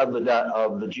heart of the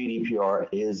GDPR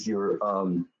is your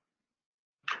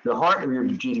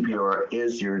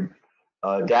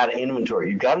data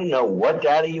inventory. You've got to know what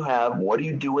data you have, what do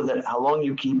you do with it, how long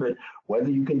you keep it,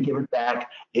 whether you can give it back,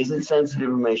 is it sensitive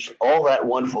information, all that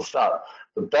wonderful stuff.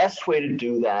 The best way to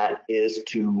do that is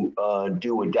to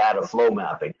do a data flow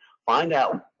mapping. Find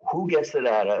out who gets the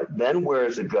data, then where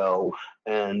does it go,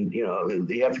 and you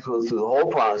have to go through the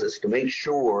whole process to make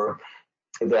sure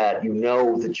that you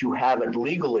know that you have it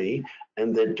legally,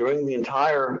 and that during the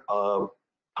entire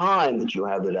time that you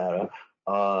have the data,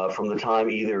 from the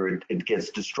time either it gets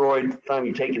destroyed, the time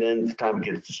you take it in, the time it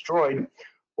gets destroyed,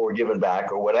 or given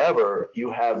back or whatever, you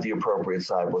have the appropriate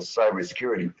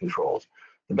cybersecurity controls.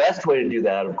 The best way to do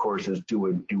that, of course, is do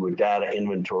a data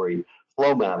inventory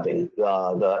flow mapping.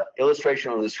 The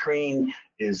illustration on the screen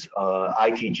is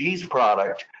ITG's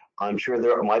product. I'm sure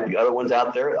there might be other ones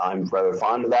out there. I'm rather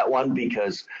fond of that one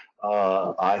because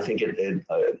I think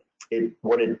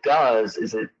what it does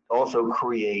is it also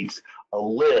creates a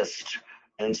list,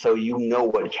 and so you know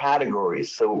what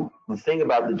categories. So the thing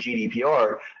about the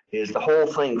GDPR is the whole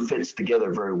thing fits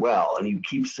together very well, and you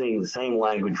keep seeing the same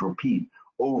language repeat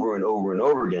over and over and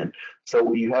over again.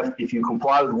 So you have, if you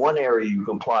comply with one area, you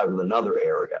comply with another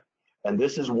area. And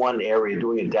this is one area.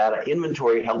 Doing a data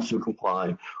inventory helps you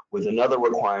comply with another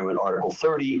requirement, Article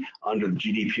 30 under the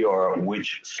GDPR,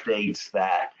 which states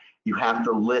that you have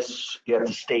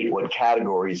to state what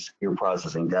categories you're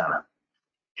processing data.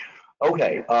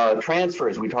 Okay,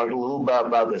 transfers. We talked a little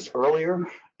about this earlier.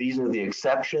 These are the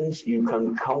exceptions. You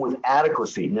can come with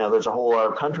adequacy. Now, there's a whole lot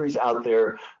of countries out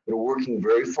there that are working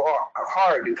very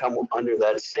hard to come under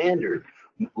that standard.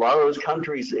 A lot of those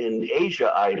countries in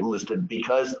Asia I listed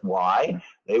because why?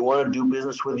 They want to do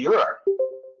business with Europe.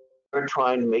 They're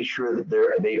trying to make sure that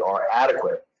they are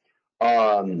adequate.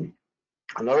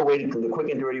 Another way, the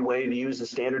quick and dirty way to use the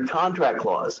standard contract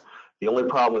clause. The only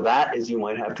problem with that is you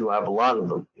might have to have a lot of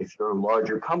them. If you're a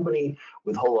larger company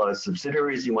with a whole lot of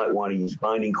subsidiaries, you might want to use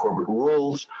binding corporate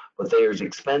rules, but they are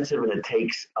expensive and it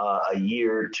takes a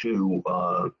year to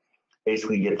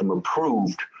basically get them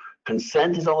approved.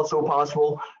 Consent is also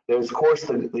possible. There's, of course,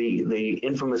 the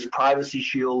infamous privacy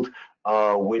shield,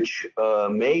 which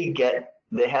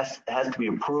has to be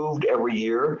approved every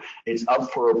year. It's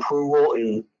up for approval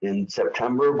in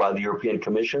September by the European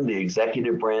Commission, the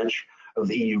executive branch of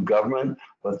the EU government,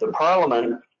 but the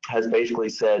Parliament has basically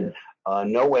said,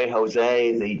 no way,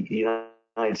 Jose, the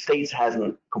United States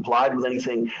hasn't complied with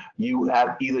anything. You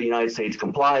have either the United States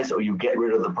complies or you get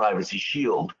rid of the privacy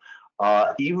shield.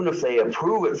 Even if they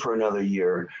approve it for another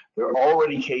year, there are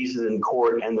already cases in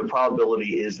court, and the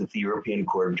probability is that the European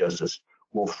Court of Justice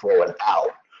will throw it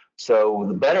out. So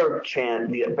the better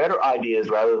idea is,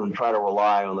 rather than try to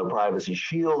rely on the privacy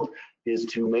shield, is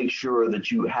to make sure that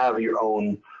you have your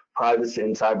own privacy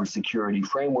and cybersecurity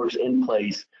frameworks in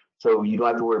place, so you don't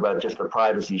have to worry about just the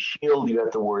privacy shield. You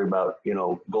have to worry about,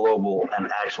 global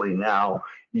and actually now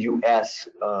U.S.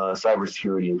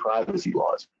 Cybersecurity and privacy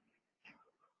laws.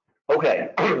 Okay,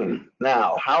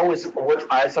 now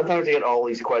I sometimes get all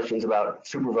these questions about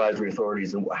supervisory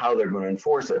authorities and how they're going to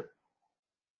enforce it.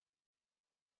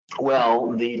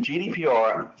 Well, the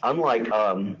GDPR, unlike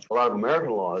a lot of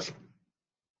American laws,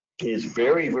 is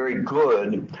very, very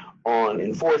good on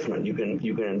enforcement. You can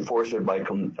enforce it by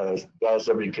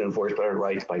somebody can enforce their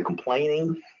rights by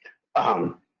complaining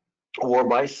or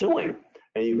by suing.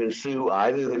 And you can sue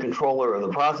either the controller or the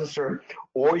processor,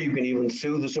 or you can even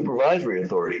sue the supervisory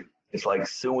authority. It's like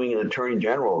suing an attorney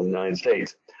general in the United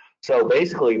States. So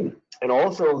basically, and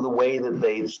also the way that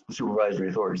the supervisory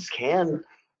authorities can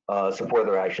support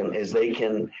their action is they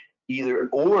can either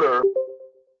order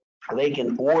the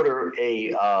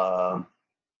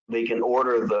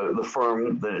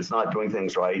firm that is not doing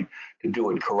things right to do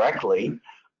it correctly.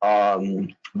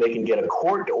 They can get a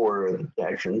court to order the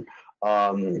action,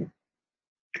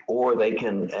 or they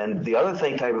can, and the other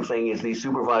type of thing is these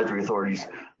supervisory authorities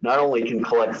not only can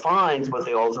collect fines, but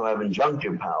they also have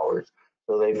injunctive powers.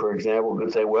 So they, for example,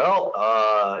 could say, well,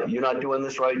 you're not doing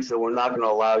this right, so we're not going to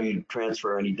allow you to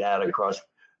transfer any data across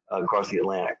the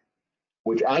Atlantic,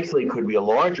 which actually could be a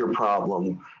larger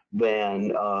problem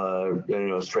than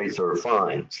straight sort of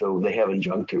fine. So they have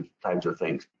injunctive types of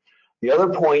things. The other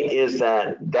point is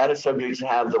that data subjects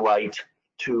have the right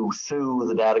to sue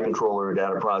the data controller or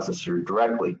data processor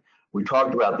directly. We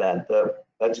talked about that.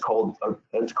 That's called a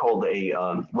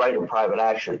right of private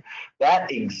action.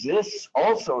 That exists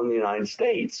also in the United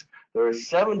States. There are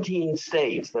 17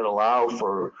 states that allow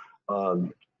for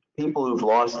people who've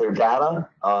lost their data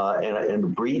in a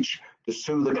breach to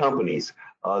sue the companies.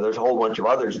 There's a whole bunch of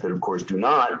others that, of course, do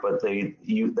not, but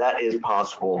that is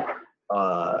possible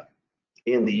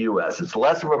in the U.S. It's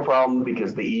less of a problem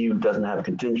because the EU doesn't have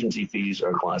contingency fees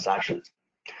or class actions.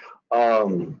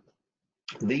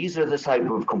 These are the type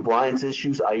of compliance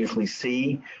issues I usually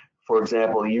see. For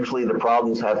example, usually the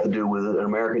problems have to do with an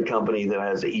American company that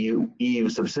has a EU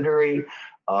subsidiary.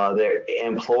 Their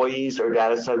employees are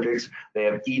data subjects. They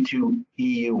have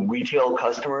EU retail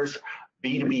customers.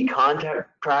 B2B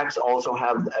contracts also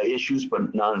have issues,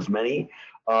 but not as many.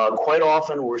 Quite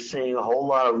often, we're seeing a whole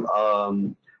lot of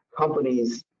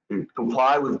companies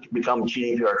become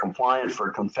GDPR compliant for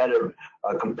competitive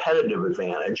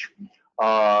advantage.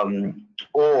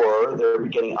 or they're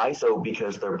getting ISO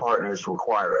because their partners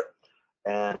require it.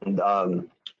 And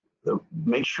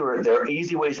make sure there are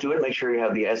easy ways to do it. Make sure you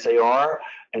have the SAR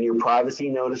and your privacy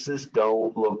notices.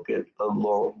 Don't look at the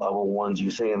low level ones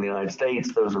you see in the United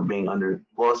States. Those are being under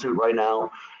lawsuit right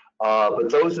now. But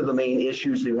those are the main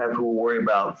issues you have to worry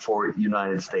about for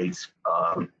United States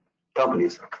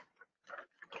companies.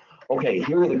 Okay,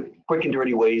 here are the quick and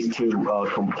dirty ways to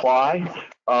comply.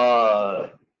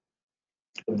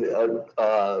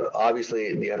 Obviously,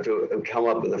 you have to come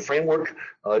up with a framework,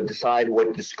 decide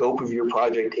what the scope of your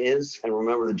project is, and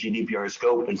remember the GDPR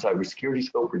scope and cybersecurity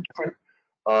scope are different.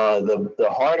 The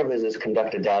heart of it is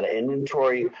conduct a data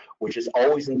inventory, which is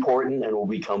always important and will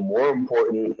become more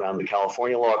important when the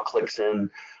California law clicks in.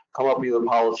 Come up with your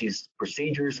policies,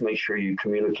 procedures, make sure you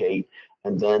communicate.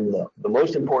 And then the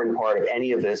most important part of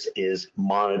any of this is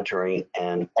monitoring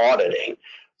and auditing.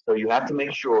 So you have to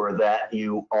make sure that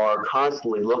you are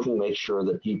constantly looking, make sure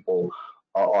that people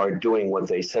are doing what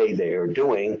they say they are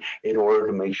doing in order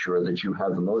to make sure that you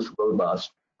have the most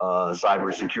robust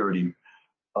cybersecurity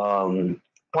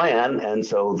plan, and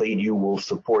so that you will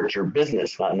support your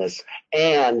business, not necessarily,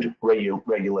 and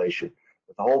regulation.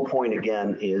 But the whole point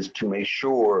again is to make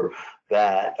sure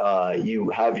that you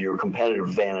have your competitive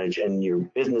advantage and your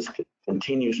business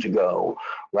continues to go,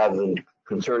 rather than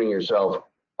concerning yourself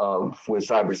with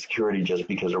cybersecurity just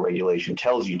because a regulation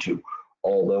tells you to,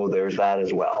 although there's that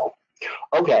as well.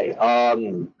 Okay,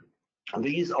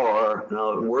 these are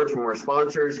words from our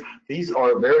sponsors. These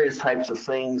are various types of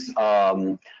things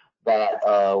that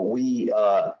we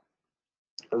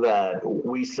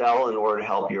sell in order to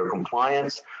help your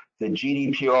compliance. The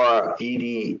GDPR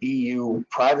EU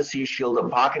Privacy Shield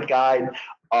and Pocket Guide.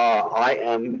 I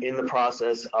am in the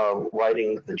process of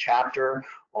writing the chapter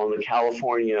on the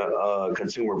California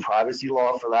consumer privacy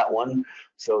law for that one.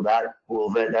 So that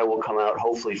will come out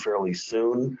hopefully fairly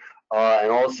soon. And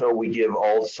also we give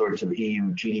all sorts of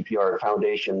EU GDPR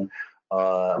Foundation,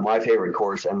 my favorite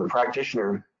course, and the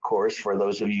practitioner course for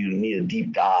those of you who need a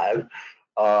deep dive.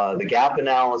 The gap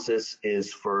analysis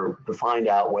is to find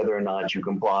out whether or not you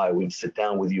comply. We sit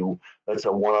down with you. That's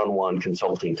a one-on-one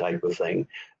consulting type of thing.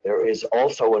 There is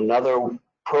also another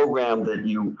program that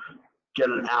you get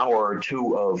an hour or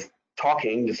two of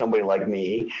talking to somebody like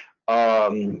me,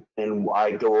 and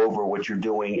I go over what you're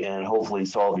doing and hopefully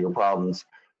solve your problems.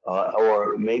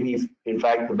 Or maybe, in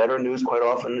fact, the better news quite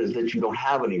often is that you don't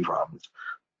have any problems.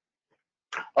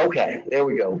 Okay, there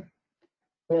we go.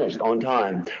 Finished on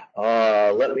time.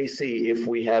 Let me see if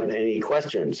we have any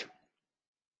questions.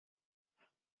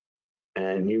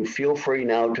 And you feel free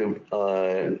now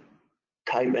to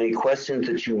type any questions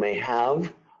that you may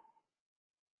have.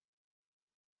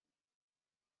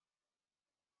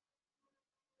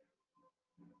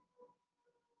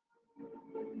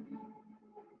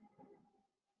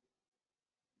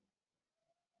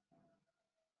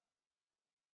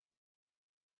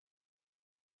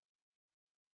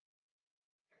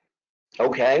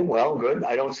 Okay, well, good.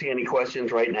 I don't see any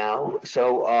questions right now.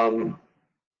 So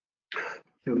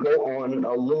to go on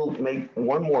a little, make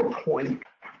one more point.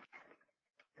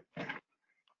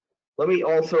 Let me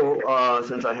also,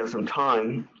 since I have some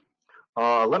time,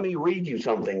 let me read you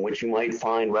something which you might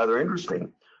find rather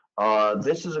interesting.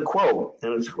 This is a quote,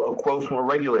 and it's a quote from a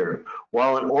regulator.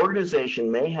 While an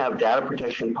organization may have data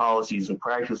protection policies and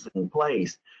practices in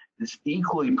place, it's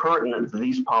equally pertinent that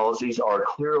these policies are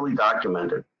clearly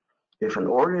documented. If an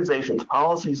organization's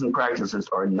policies and practices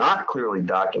are not clearly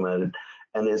documented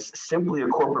and is simply a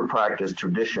corporate practice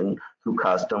tradition through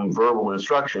custom verbal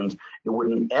instructions, it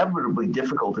would inevitably be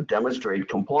difficult to demonstrate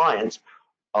compliance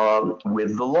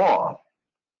with the law.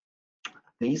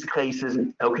 These cases,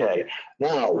 okay,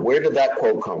 now where did that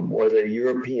quote come? Was it a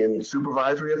European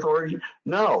supervisory authority?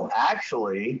 No,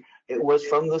 actually, it was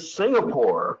from the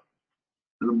Singapore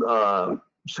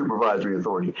supervisory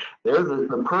authority. They're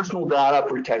the Personal Data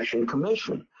Protection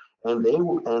Commission, and they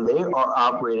are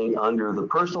operating under the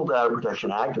Personal Data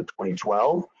Protection Act of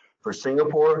 2012 for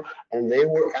Singapore, and they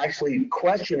were actually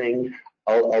questioning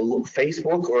a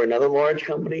Facebook or another large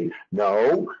company.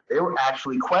 No, they were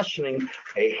actually questioning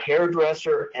a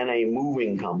hairdresser and a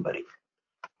moving company.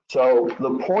 So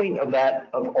the point of that,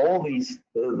 of all these,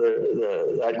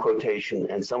 that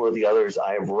quotation and some of the others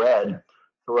I have read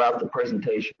throughout the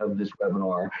presentation of this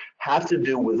webinar, have to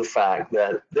do with the fact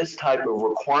that this type of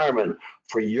requirement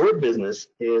for your business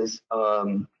is,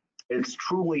 it's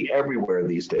truly everywhere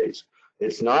these days.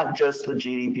 It's not just the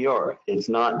GDPR. It's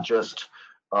not just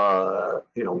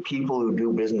people who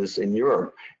do business in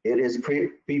Europe. It is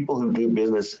people who do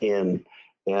business in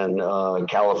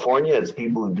California. It's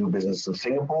people who do business in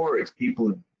Singapore. It's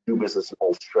people who do business in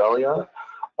Australia.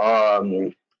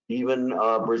 Even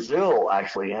Brazil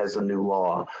actually has a new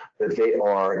law that they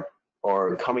are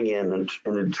coming in and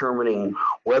determining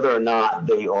whether or not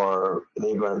they're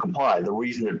going to comply. The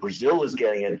reason that Brazil is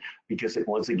getting it because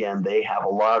once again they have a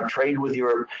lot of trade with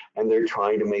Europe and they're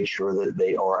trying to make sure that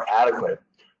they are adequate.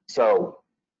 So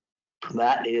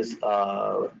that is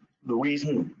the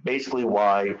reason basically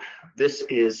why this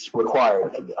is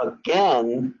required.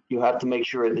 Again, you have to make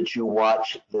sure that you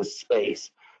watch this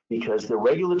space because the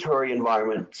regulatory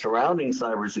environment surrounding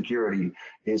cybersecurity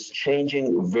is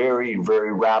changing very,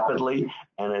 very rapidly,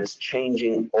 and it's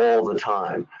changing all the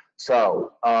time.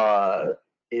 So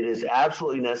it is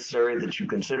absolutely necessary that you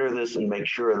consider this and make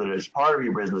sure that it's part of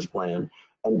your business plan.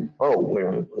 And oh,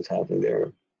 what's happening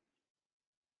there?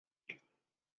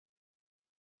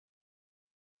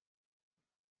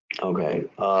 Okay,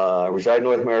 reside in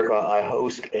North America. I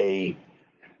host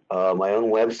my own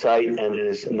website, and it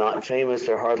is not famous.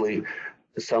 There are hardly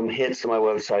some hits on my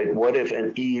website. What if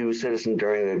an EU citizen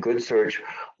during a good search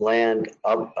land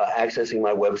up accessing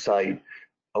my website?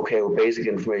 Okay, well, basic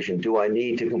information. Do I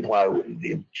need to comply with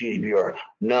the GDPR?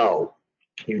 No,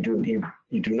 you do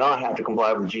not have to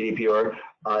comply with GDPR.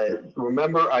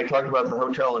 Remember, I talked about the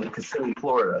hotel in Kissimmee,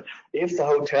 Florida. If the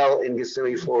hotel in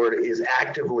Kissimmee, Florida is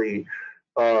actively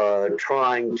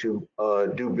trying to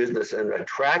do business and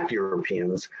attract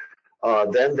Europeans,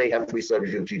 then they have to be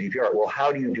subject to GDPR. Well,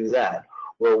 how do you do that?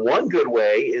 Well, one good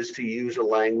way is to use a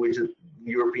language that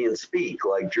Europeans speak,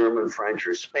 like German, French,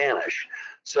 or Spanish.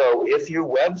 So if your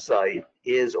website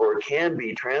is or can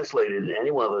be translated in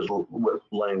any one of those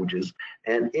languages,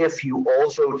 and if you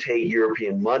also take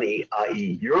European money,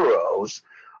 i.e. euros,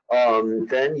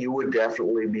 then you would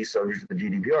definitely be subject to the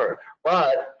GDPR.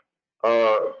 But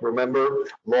remember,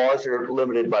 laws are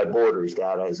limited by borders.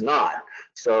 Data is not.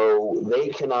 So they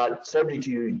cannot subject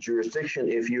you to jurisdiction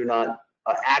if you're not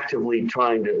actively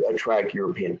trying to attract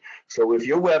European. So if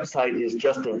your website is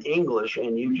just in English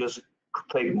and you just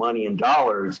take money in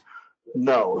dollars,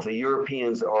 no, the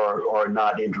Europeans are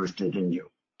not interested in you.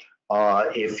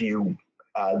 If you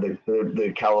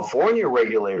the California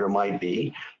regulator might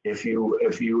be if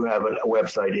you have a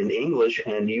website in English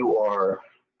and you are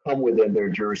come within their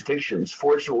jurisdictions.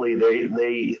 Fortunately,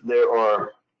 there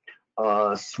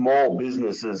are small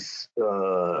businesses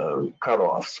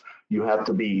cutoffs. You have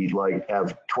to be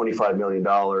have $25 million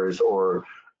or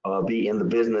be in the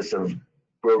business of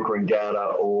brokering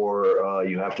data, or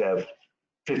you have to have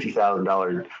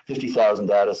 $50,000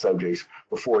 data subjects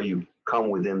before you come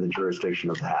within the jurisdiction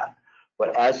of that.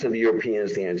 But as to the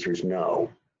Europeans, the answer is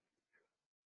no.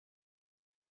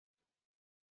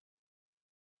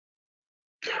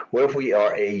 What if we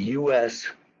are a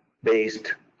U.S.-based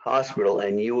hospital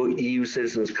and EU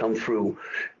citizens come through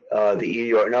the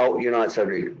EU? No, you're not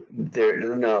subject.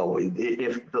 No.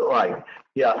 If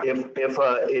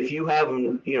you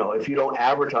haven't, if you don't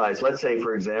advertise, let's say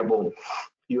for example,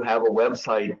 you have a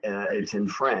website, it's in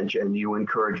French, and you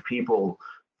encourage people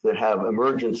that have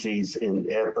emergencies in,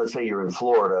 let's say you're in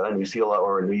Florida and you see a lot,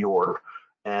 or in New York,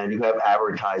 and you have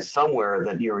advertised somewhere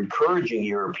that you're encouraging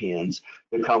Europeans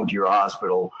to come to your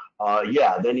hospital,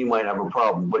 yeah, then you might have a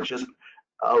problem. But just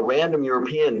a random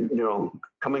European,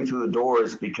 coming through the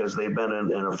doors because they've been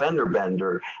an offender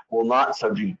bender will not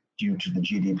subject you to the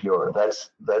GDPR.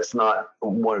 That's not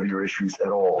one of your issues at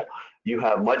all. You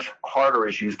have much harder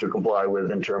issues to comply with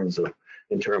in terms of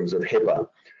HIPAA.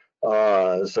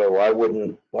 So I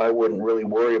wouldn't really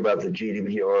worry about the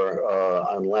GDPR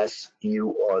unless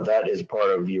that is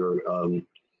part of your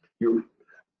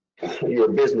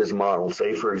business model.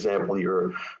 Say, for example, you're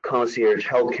a concierge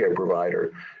healthcare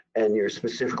provider, and you're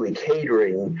specifically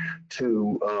catering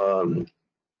to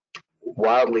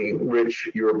wildly rich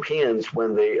Europeans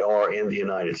when they are in the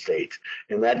United States.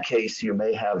 In that case, you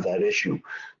may have that issue.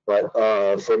 But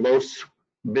for most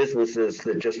businesses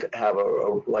that just have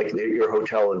like your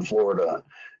hotel in Florida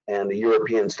and the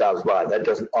European stops by, that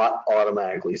doesn't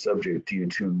automatically subject you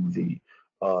to the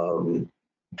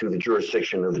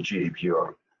jurisdiction of the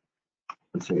GDPR.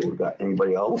 Let's see, we've got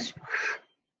anybody else?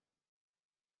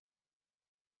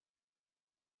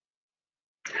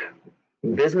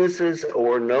 Businesses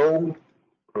or no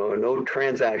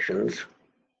transactions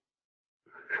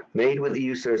made with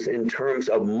users in terms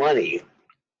of money.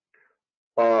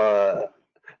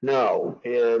 No,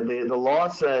 the law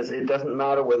says it doesn't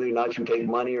matter whether or not you take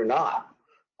money or not.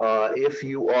 If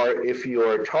you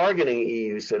are targeting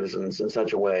EU citizens in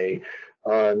such a way,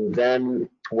 then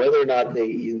whether or not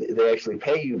they actually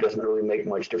pay you doesn't really make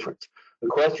much difference. The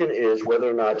question is whether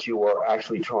or not you are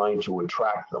actually trying to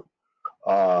attract them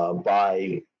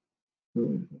by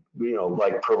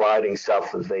like providing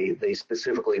stuff that they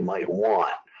specifically might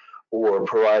want, or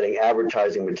providing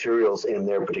advertising materials in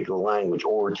their particular language,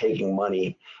 or taking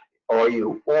money. Or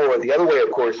the other way,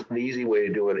 of course, the easy way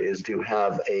to do it is to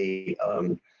have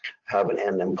an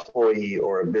employee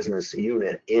or a business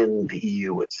unit in the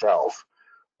EU itself.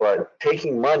 But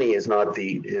taking money is not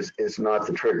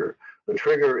the trigger. The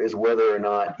trigger is whether or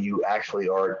not you actually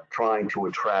are trying to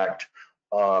attract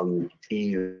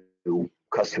EU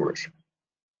customers.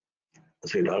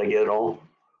 So did I get it all?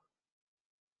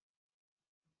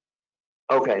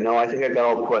 Okay, no, I think I got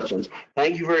all the questions.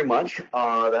 Thank you very much.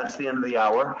 That's the end of the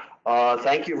hour.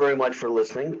 Thank you very much for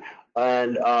listening,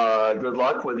 and good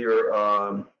luck with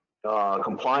your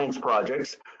compliance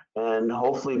projects. And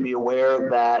hopefully be aware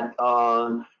that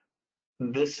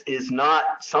this is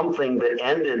not something that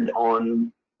ended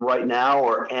on right now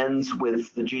or ends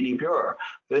with the GDPR.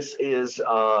 This is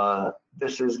the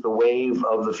wave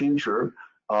of the future,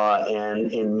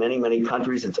 and in many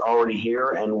countries it's already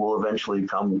here and will eventually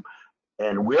come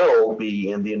and will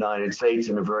be in the United States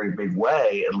in a very big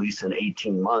way, at least in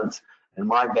 18 months. And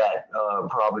my bet,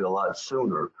 probably a lot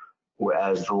sooner,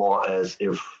 as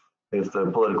if the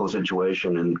political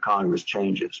situation in Congress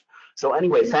changes. So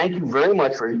anyway, thank you very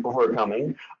much for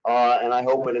coming, and I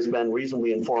hope it has been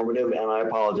reasonably informative, and I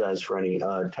apologize for any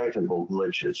technical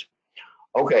glitches.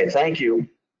 Okay, thank you.